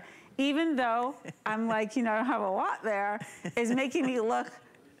here. Even though I'm like, you know, I have a lot there, is making me look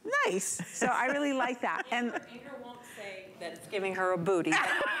nice. So I really like that. And Ingrid won't say that it's giving her a booty, but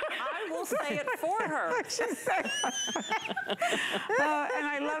I will say it for her. And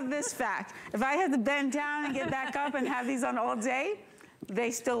I love this fact. If I had to bend down and get back up and have these on all day,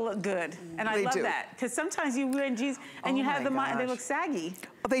 they still look good. And I love that. Because sometimes you wear jeans and you have them on and they look saggy.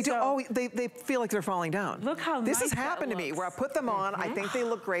 They do. Oh, they feel like they're falling down. Look how this nice has happened to me where I put them on. I think they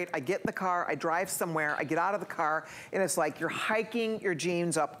look great. I get in the car. I drive somewhere. I get out of the car, and it's like you're hiking your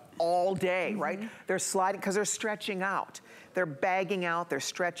jeans up all day, right? They're sliding because they're stretching out. They're bagging out, they're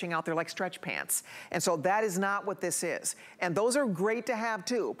stretching out, they're like stretch pants. And so that is not what this is. And those are great to have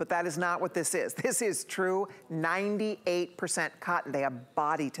too, but that is not what this is. This is true 98% cotton. They have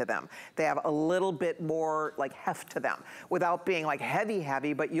body to them. They have a little bit more like heft to them without being like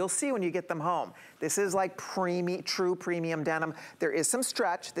heavy, but you'll see when you get them home. This is like true premium denim. There is some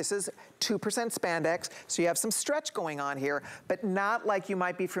stretch. This is 2% spandex, so you have some stretch going on here, but not like you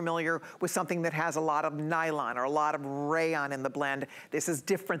might be familiar with something that has a lot of nylon or a lot of rayon in the blend. This is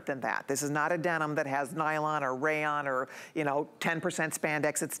different than that. This is not a denim that has nylon or rayon or, you know, 10%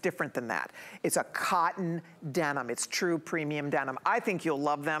 spandex. It's different than that. It's a cotton denim. It's true premium denim. I think you'll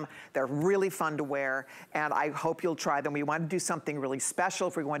love them. They're really fun to wear, and I hope you'll try them. We want to do something really special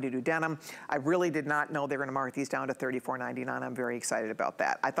if we want to do denim. I really did not know they were going to mark these down to $34.99. I'm very excited about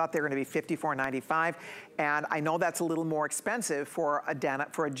that. I thought they were going to be $54.95, and I know that's a little more expensive for a denim,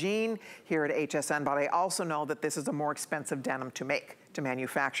 for a jean here at HSN, but I also know that this is a more expensive denim to make, to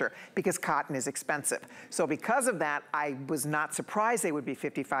manufacture, because cotton is expensive. So because of that, I was not surprised they would be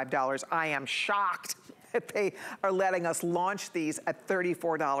 $55. I am shocked that they are letting us launch these at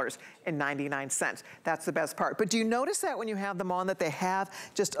 $34.99. That's the best part. But do you notice that when you have them on that they have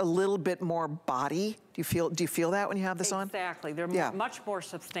just a little bit more body? Do you feel that when you have this on? Exactly. They're much more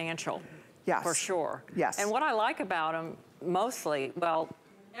substantial. Yes. For sure. Yes. And what I like about them mostly, well,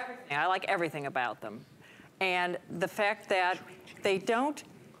 everything. I like everything about them. And the fact that they don't,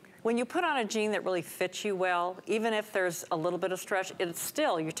 when you put on a jean that really fits you well, even if there's a little bit of stretch, it's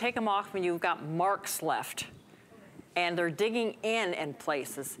still, you take them off when you've got marks left and they're digging in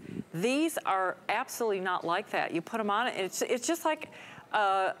places. These are absolutely not like that. You put them on, it's just like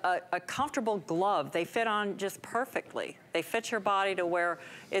a comfortable glove. They fit on just perfectly. They fit your body to where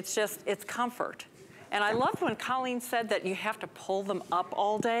it's comfort. And I loved when Colleen said that you have to pull them up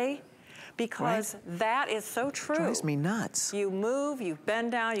all day, because that is so true. Drives me nuts. You move, you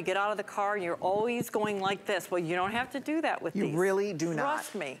bend down, you get out of the car, and you're always going like this. Well, you don't have to do that with these. You really do not.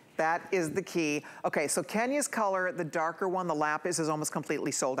 Trust me. That is the key. Okay, so Kenya's color, the darker one, the lapis, is almost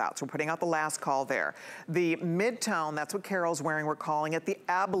completely sold out. So we're putting out the last call there. The mid-tone, that's what Carol's wearing. We're calling it the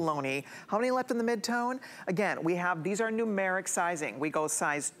abalone. How many left in the mid-tone? Again, we have, these are numeric sizing. We go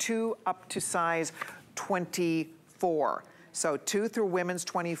size 2 up to size 24. So 2 through women's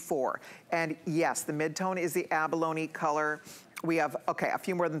 24. And yes, the mid-tone is the abalone color. We have, okay, a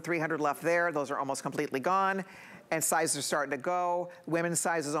few more than 300 left there. Those are almost completely gone. And sizes are starting to go. Women's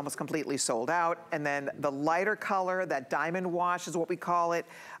size is almost completely sold out. And then the lighter color, that diamond wash is what we call it.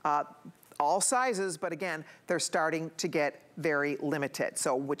 All sizes, but again, they're starting to get very limited.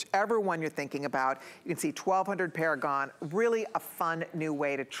 So whichever one you're thinking about, you can see 1,200 pair gone. Really a fun new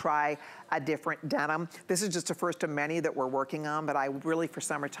way to try a different denim. This is just a first of many that we're working on, but I really, for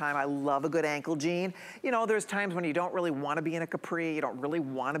summertime, I love a good ankle jean. You know, there's times when you don't really want to be in a capri, you don't really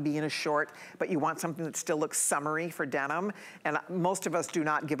want to be in a short, but you want something that still looks summery for denim. And most of us do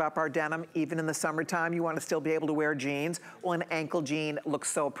not give up our denim, even in the summertime. You want to still be able to wear jeans. Well, an ankle jean looks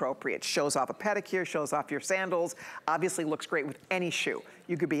so appropriate. Shows off a pedicure, shows off your sandals, obviously looks great with any shoe.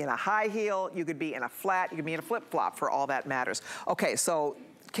 You could be in a high heel, you could be in a flat, you could be in a flip-flop, for all that matters. Okay, so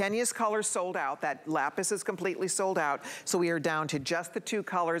Kenya's color sold out. That lapis is completely sold out. So we are down to just the 2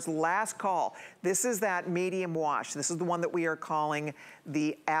 colors. Last call. This is that medium wash. This is the one that we are calling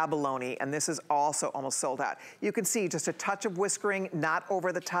the abalone, and this is also almost sold out. You can see just a touch of whiskering, not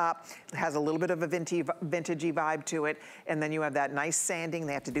over the top. It has a little bit of a vintagey vibe to it, and then you have that nice sanding.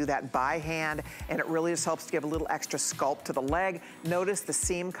 They have to do that by hand, and it really just helps to give a little extra sculpt to the leg. Notice the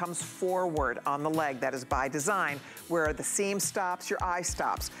seam comes forward on the leg. That is by design. Where the seam stops, your eye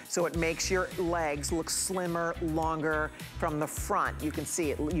stops. So it makes your legs look slimmer, longer from the front. You can see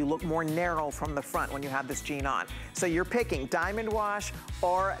it, you look more narrow from the front when you have this jean on. So you're picking diamond wash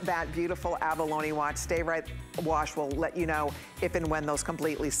or that beautiful abalone wash. Stay Right Wash will let you know if and when those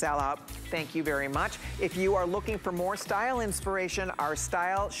completely sell out. Thank you very much. If you are looking for more style inspiration, our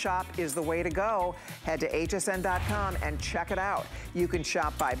style shop is the way to go. Head to hsn.com and check it out. You can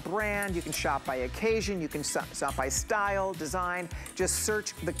shop by brand, you can shop by occasion, you can shop by style, design. Just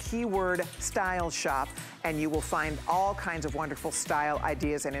search the keyword style shop and you will find all kinds of wonderful style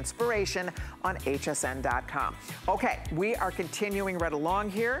ideas and inspiration on hsn.com. Okay, we are continuing right along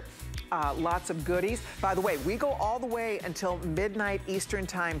here. Lots of goodies. By the way, we go all the way until midnight Eastern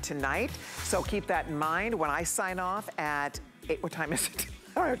time tonight. So keep that in mind when I sign off at 8, what time is it?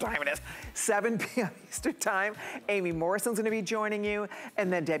 I don't know what time it is. 7 p.m. Eastern time. Amy Morrison's gonna be joining you.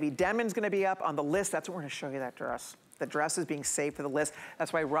 And then Debbie Denman's gonna be up on the list. That's what we're gonna show you, that dress. The dress is being saved for the list.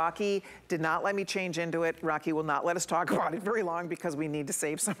 That's why Rocky did not let me change into it. Rocky will not let us talk about it very long because we need to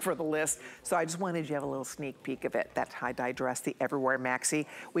save some for the list. So I just wanted you to have a little sneak peek of it. That tie-dye dress, the Everywhere Maxi.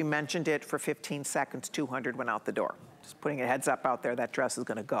 We mentioned it for 15 seconds, 200 went out the door. Just putting a heads up out there, that dress is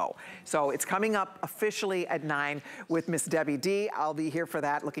gonna go. So it's coming up officially at 9 with Miss Debbie D. I'll be here for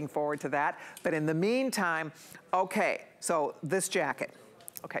that, looking forward to that. But in the meantime, okay, so this jacket.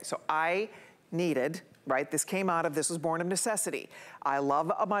 Okay, so I needed, right? This came out of, this was born of necessity. I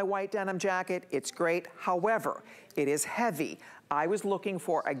love my white denim jacket. It's great. However, it is heavy. I was looking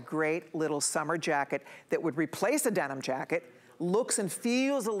for a great little summer jacket that would replace a denim jacket, looks and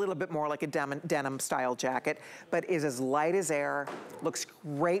feels a little bit more like a denim style jacket, but is as light as air, looks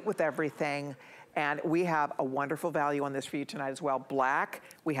great with everything. And we have a wonderful value on this for you tonight as well. Black,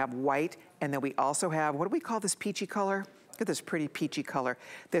 we have white, and then we also have, what do we call this peachy color? Look at this pretty peachy color.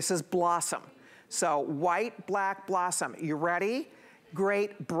 This is Blossom. So white, black, Blossom. You ready?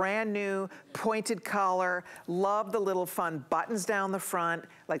 Great, brand new, pointed collar. Love the little fun buttons down the front.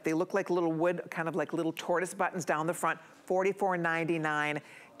 Like they look like little wood, kind of like little tortoise buttons down the front. $44.99.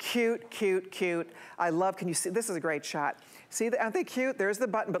 Cute, cute, cute. I love, can you see, this is a great shot. See, aren't they cute? There's the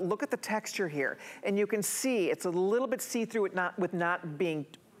button, but look at the texture here. And you can see it's a little bit see-through without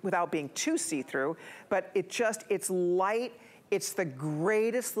being too see-through, but it's light. It's the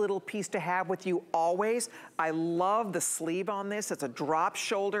greatest little piece to have with you always. I love the sleeve on this. It's a drop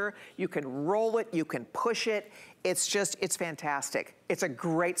shoulder. You can roll it, you can push it. It's fantastic. It's a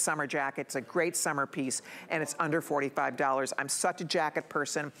great summer jacket. It's a great summer piece, and it's under $45. I'm such a jacket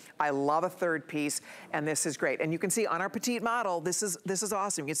person. I love a third piece, and this is great. And you can see on our petite model, this is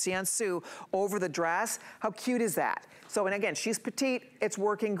awesome. You can see on Sue over the dress. How cute is that? So, and again, she's petite, it's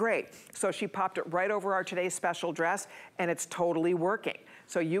working great. So she popped it right over our today's special dress, and it's totally working.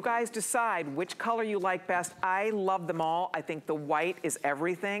 So you guys decide which color you like best. I love them all. I think the white is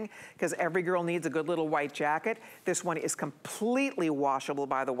everything because every girl needs a good little white jacket. This one is completely washable,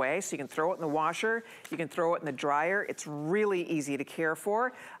 by the way, so you can throw it in the washer. You can throw it in the dryer. It's really easy to care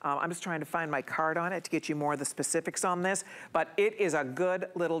for. I'm just trying to find my card on it to get you more of the specifics on this, but it is a good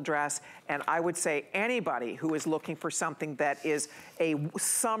little dress, and I would say anybody who is looking for something that is a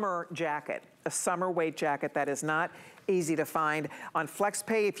summer jacket, a summer weight jacket that is not easy to find. On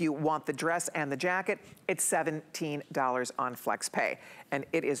FlexPay, if you want the dress and the jacket, it's $17 on FlexPay. And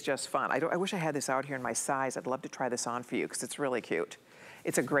it is just fun. I wish I had this out here in my size. I'd love to try this on for you because it's really cute.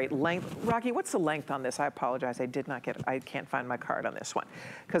 It's a great length. Rocky, what's the length on this? I apologize, I can't find my card on this one.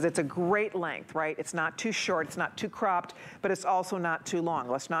 Because it's a great length, right? It's not too short, it's not too cropped, but it's also not too long.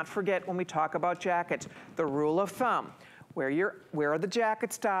 Let's not forget when we talk about jackets, the rule of thumb. Where the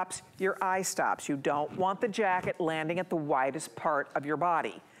jacket stops, your eye stops. You don't want the jacket landing at the widest part of your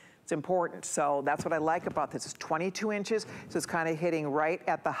body. It's important. So that's what I like about this. It's 22 inches, so it's kind of hitting right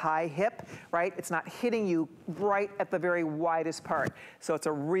at the high hip, right? It's not hitting you right at the very widest part. So it's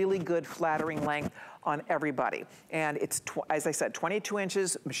a really good flattering length on everybody. And it's, as I said, 22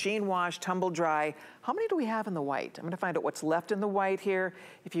 inches, machine wash, tumble dry. How many do we have in the white? I'm gonna find out what's left in the white here.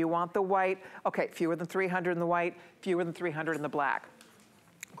 If you want the white, okay, fewer than 300 in the white, fewer than 300 in the black.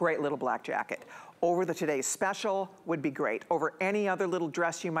 Great little black jacket. Over the today's special would be great. Over any other little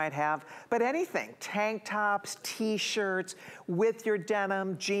dress you might have, but anything, tank tops, t-shirts, with your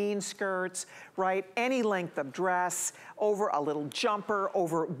denim, jean skirts, right? Any length of dress, over a little jumper,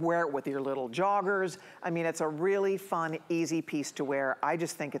 wear it with your little joggers. I mean, it's a really fun, easy piece to wear. I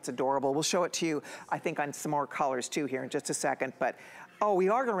just think it's adorable. We'll show it to you, I think, on some more colors too here in just a second, but, oh, we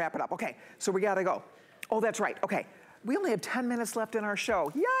are gonna wrap it up. Okay, so we gotta go. Oh, that's right, okay. We only have 10 minutes left in our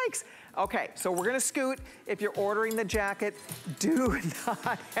show. Yikes. Okay, so we're gonna scoot. If you're ordering the jacket, do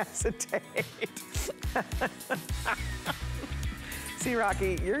not hesitate. See,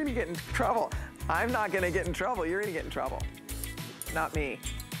 Rocky, you're gonna get in trouble. I'm not gonna get in trouble. You're gonna get in trouble. Not me.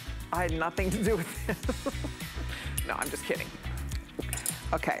 I had nothing to do with this. No, I'm just kidding.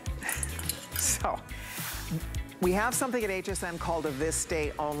 Okay, so. We have something at HSN called a This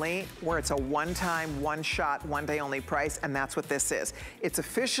Day Only, where it's a one-time, one-shot, one-day only price, and that's what this is. It's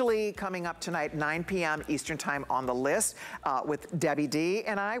officially coming up tonight, 9 p.m. Eastern Time on the list, with Debbie D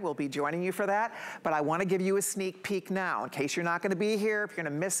and I will be joining you for that. But I want to give you a sneak peek now. In case you're not going to be here, if you're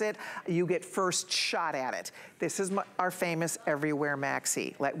going to miss it, you get first shot at it. This is our famous Everywhere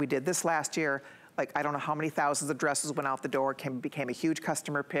Maxi. We did this last year. Like, I don't know how many thousands of dresses went out the door, became a huge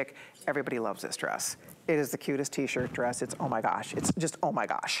customer pick. Everybody loves this dress. It is the cutest t-shirt dress. It's, oh my gosh, it's just, oh my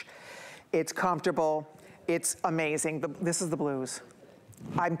gosh. It's comfortable, it's amazing. This is the blues.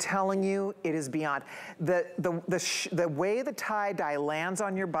 I'm telling you, it is beyond. The way the tie-dye lands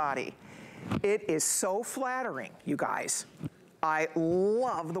on your body, it is so flattering, you guys. I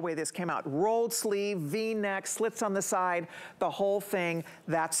love the way this came out. Rolled sleeve, V-neck, slits on the side, the whole thing.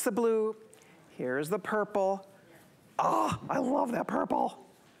 That's the blue. Here's the purple. Oh, I love that purple.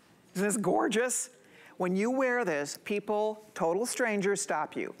 Isn't this gorgeous? When you wear this, people, total strangers,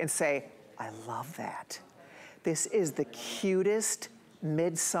 stop you and say, I love that. This is the cutest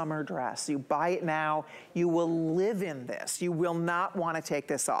midsummer dress. You buy it now, you will live in this. You will not want to take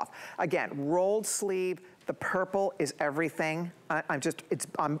this off. Again, rolled sleeve, the purple is everything.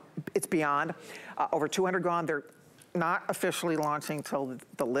 It's beyond. Over 200 gone. They're not officially launching till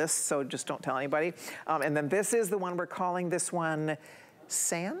the list, so just don't tell anybody. And then this is the one we're calling this one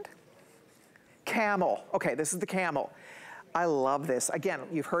Sand? Camel. Okay, this is the camel. I love this. Again,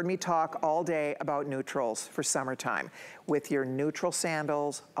 you've heard me talk all day about neutrals for summertime. With your neutral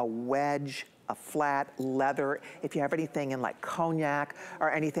sandals, a wedge, a flat leather, if you have anything in like cognac or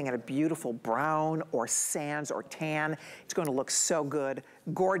anything in a beautiful brown or sands or tan, it's going to look so good.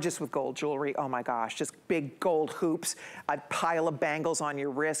 Gorgeous with gold jewelry. Oh my gosh, just big gold hoops, a pile of bangles on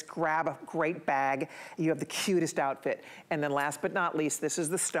your wrist, grab a great bag. You have the cutest outfit. And then last but not least, this is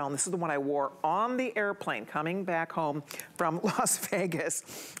the stone. This is the one I wore on the airplane coming back home from Las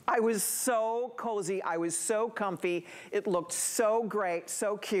Vegas. I was so cozy. I was so comfy. It looked so great,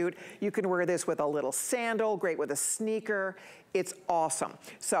 so cute. You can wear this with a little sandal, great with a sneaker. It's awesome.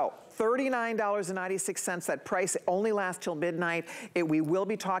 So $39.96, that price only lasts till midnight. We will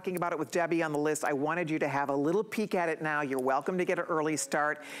be talking about it with Debbie on the list. I wanted you to have a little peek at it now. You're welcome to get an early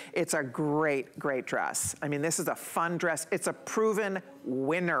start. It's a great, great dress. I mean, this is a fun dress. It's a proven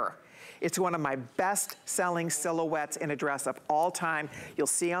winner. It's one of my best-selling silhouettes in a dress of all time. You'll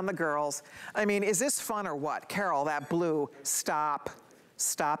see on the girls. I mean, is this fun or what? Carol, that blue, stop.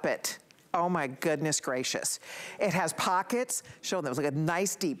 Stop it. Oh my goodness gracious. It has pockets. Show them, look at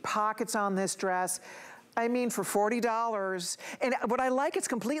nice deep pockets on this dress. I mean, for $40. And what I like, it's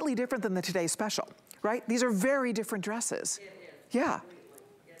completely different than the Today Special, right? These are very different dresses. It is. Yeah.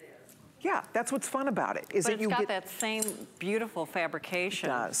 It is. Yeah, that's what's fun about it. Is but that it's you got get that same beautiful fabrication.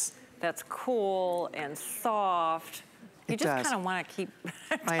 It does. That's cool and soft. You just kind of want to keep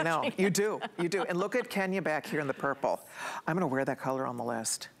I know, you do, you do. And look at Kenya back here in the purple. I'm gonna wear that color on the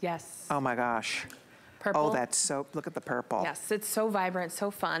list. Yes. Oh my gosh. Purple. Oh, that's so, look at the purple. Yes, it's so vibrant, so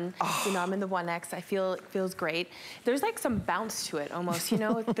fun. Oh. You know, I'm in the 1X, I feel it feels great. There's like some bounce to it almost, you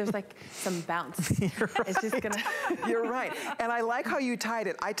know? There's like some bounce. You're right. It's just gonna... You're right. And I like how you tied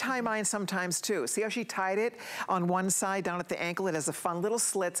it. I tie mine sometimes too. See how she tied it on one side down at the ankle? It has a fun little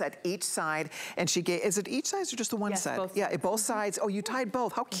slits at each side. And she gave, is it each side or just the one side? Both yeah, both sides. Oh, you tied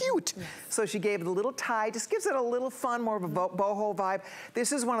both. How cute. Yes. So she gave it a little tie, just gives it a little fun, more of a boho vibe.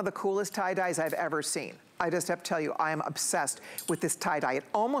 This is one of the coolest tie-dyes I've ever seen. I just have to tell you, I am obsessed with this tie-dye. It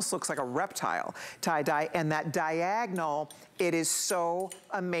almost looks like a reptile tie-dye, and that diagonal, it is so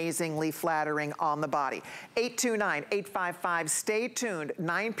amazingly flattering on the body. 829-855, stay tuned.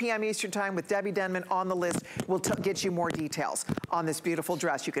 9 p.m. Eastern time with Debbie Denman on the list. We'll get you more details on this beautiful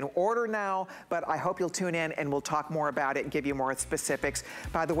dress. You can order now, but I hope you'll tune in and we'll talk more about it and give you more specifics.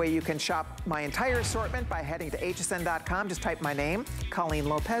 By the way, you can shop my entire assortment by heading to hsn.com. Just type my name, Colleen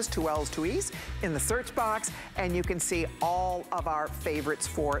Lopez, 2 L's, 2 E's, in the search box. And you can see all of our favorites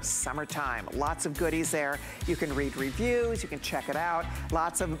for summertime. Lots of goodies there. You can read reviews, you can check it out.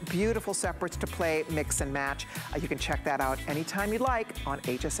 Lots of beautiful separates to play, mix and match. You can check that out anytime you'd like on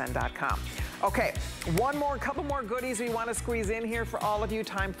hsn.com. Okay, couple more goodies we want to squeeze in here for all of you.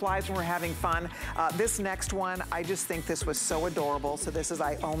 Time flies when we're having fun. This next one, I just think this was so adorable. So this is,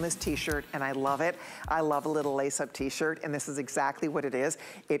 I own this t-shirt and I love it. I love a little lace-up t-shirt, and this is exactly what it is.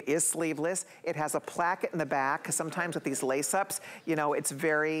 It is sleeveless. It has a placket in the back, because sometimes with these lace-ups, you know, it's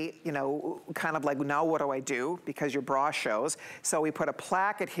very, you know, kind of like, now what do I do? Because your bra shows. So we put a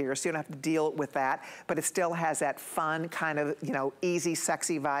placket here so you don't have to deal with that, but it still has that fun kind of, you know, easy,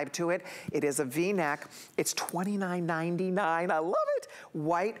 sexy vibe to it. It is a V-neck. It's $29.99. I love it.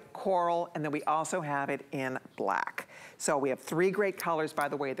 White, coral, and then we also have it in black. So we have 3 great colors. By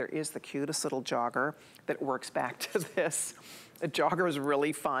the way, there is the cutest little jogger that works back to this. A jogger is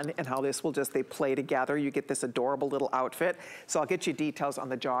really fun, and how this will just, they play together. You get this adorable little outfit. So I'll get you details on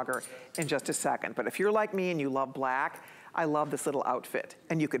the jogger in just a second. But if you're like me and you love black, I love this little outfit.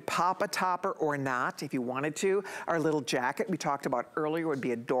 And you could pop a topper or not if you wanted to. Our little jacket we talked about earlier would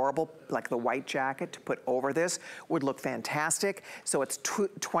be adorable, like the white jacket to put over this would look fantastic. So it's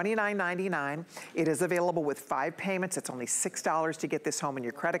 $29.99. It is available with 5 payments. It's only $6 to get this home in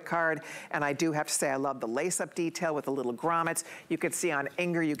your credit card. And I do have to say, I love the lace-up detail with the little grommets. You can see on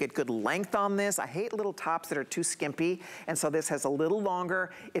Inger, you get good length on this. I hate little tops that are too skimpy. And so this has a little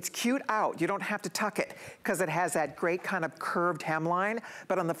longer. It's cute out. You don't have to tuck it because it has that great kind of curved hemline.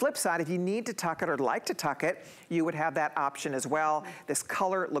 But on the flip side, if you need to tuck it or like to tuck it, you would have that option as well. This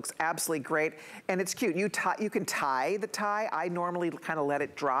color looks absolutely great, and it's cute. You can tie the tie. I normally kind of let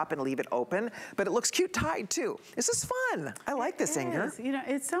it drop and leave it open, but it looks cute tied too. This is fun. I like this, Inger. You know,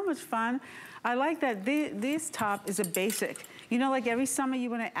 it's so much fun. I like that this top is a basic. You know, like every summer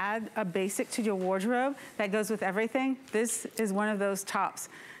you want to add a basic to your wardrobe that goes with everything. This is one of those tops.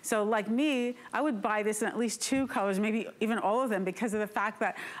 So like me, I would buy this in at least 2 colors, maybe even all of them, because of the fact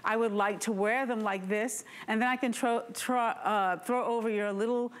that I would like to wear them like this, and then I can throw over your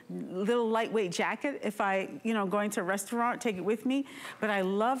little lightweight jacket if I, you know, going to a restaurant, take it with me. But I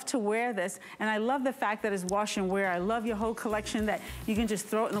love to wear this, and I love the fact that it's wash and wear. I love your whole collection that you can just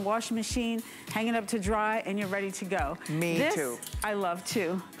throw it in the washing machine, hang it up to dry, and you're ready to go. Me too. I love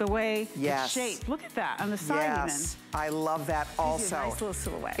too, the way it's shaped. Look at that on the side even. I love that also. Gives you a nice little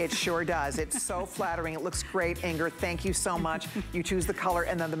silhouette. it. It sure does. It's so flattering. It looks great, Inger. Thank you so much. You choose the color.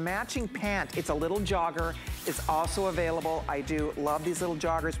 And then the matching pant, it's a little jogger. It's also available. I do love these little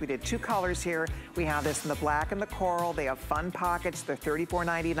joggers. We did 2 colors here. We have this in the black and the coral. They have fun pockets. They're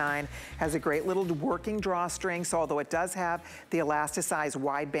 $34.99. Has a great little working drawstring. So although it does have the elasticized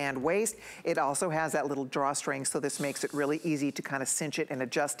wide band waist, it also has that little drawstring. So this makes it really easy to kind of cinch it and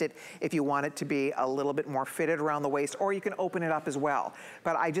adjust it if you want it to be a little bit more fitted around the waist, or you can open it up as well.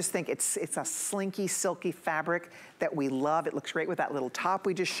 But I just think it's a slinky, silky fabric that we love. It looks great with that little top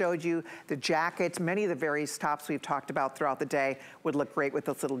we just showed you. The jackets, many of the various tops we've talked about throughout the day would look great with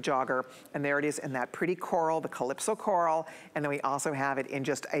this little jogger. And there it is in that pretty coral, the Calypso coral. And then we also have it in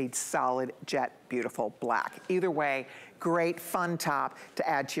just a solid jet beautiful black. Either way, great fun top to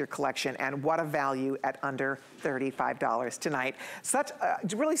add to your collection, and what a value at under $35 tonight.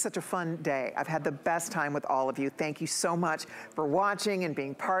 Really such a fun day. I've had the best time with all of you. Thank you so much for watching and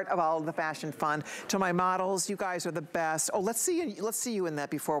being part of all of the fashion fun. To my models, you guys are the best. Oh, let's see you in that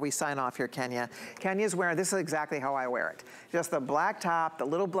before we sign off here, Kenya. Kenya's wearing, this is exactly how I wear it. Just the black top, the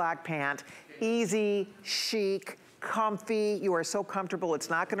little black pant, easy, chic, comfy. You are so comfortable. It's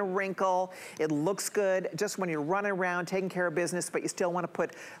not going to wrinkle. It looks good just when you're running around taking care of business, but you still want to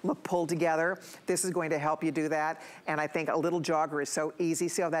look pulled together. This is going to help you do that. And I think a little jogger is so easy.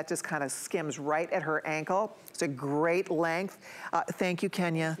 See how that just kind of skims right at her ankle? It's a great length. Thank you,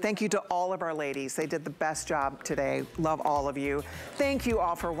 Kenya. Thank you to all of our ladies. They did the best job today. Love all of you. Thank you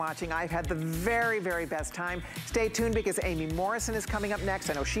all for watching. I've had the very, very best time. Stay tuned because Amy Morrison is coming up next.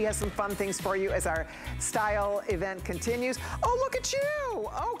 I know she has some fun things for you as our style event continues. Oh, look at you.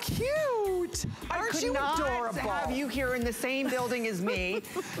 Oh, cute. Aren't you adorable? To have you here in the same building as me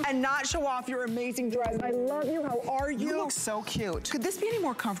and not show off your amazing dress. I love you. How are you? You look so cute. Could this be any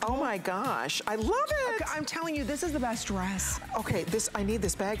more comfortable? Oh my gosh, I love it. Okay, I'm telling you, this is the best dress. Okay, I need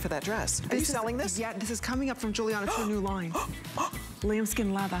this bag for that dress. Are you selling this? Yeah, this is coming up from Giuliana to a new line.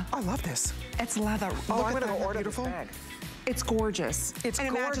 Lambskin leather. I love this. It's leather. Oh, I'm gonna go order this bag. It's gorgeous. It's and gorgeous.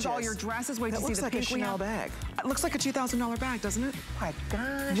 It matches all your dresses. Wait to see the pink. It looks like a Chanel bag. It looks like a $2,000 bag, doesn't it? Oh my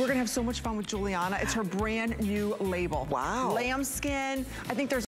gosh. We're gonna have so much fun with Giuliana. It's her brand new label. Wow. Lambskin. I think there's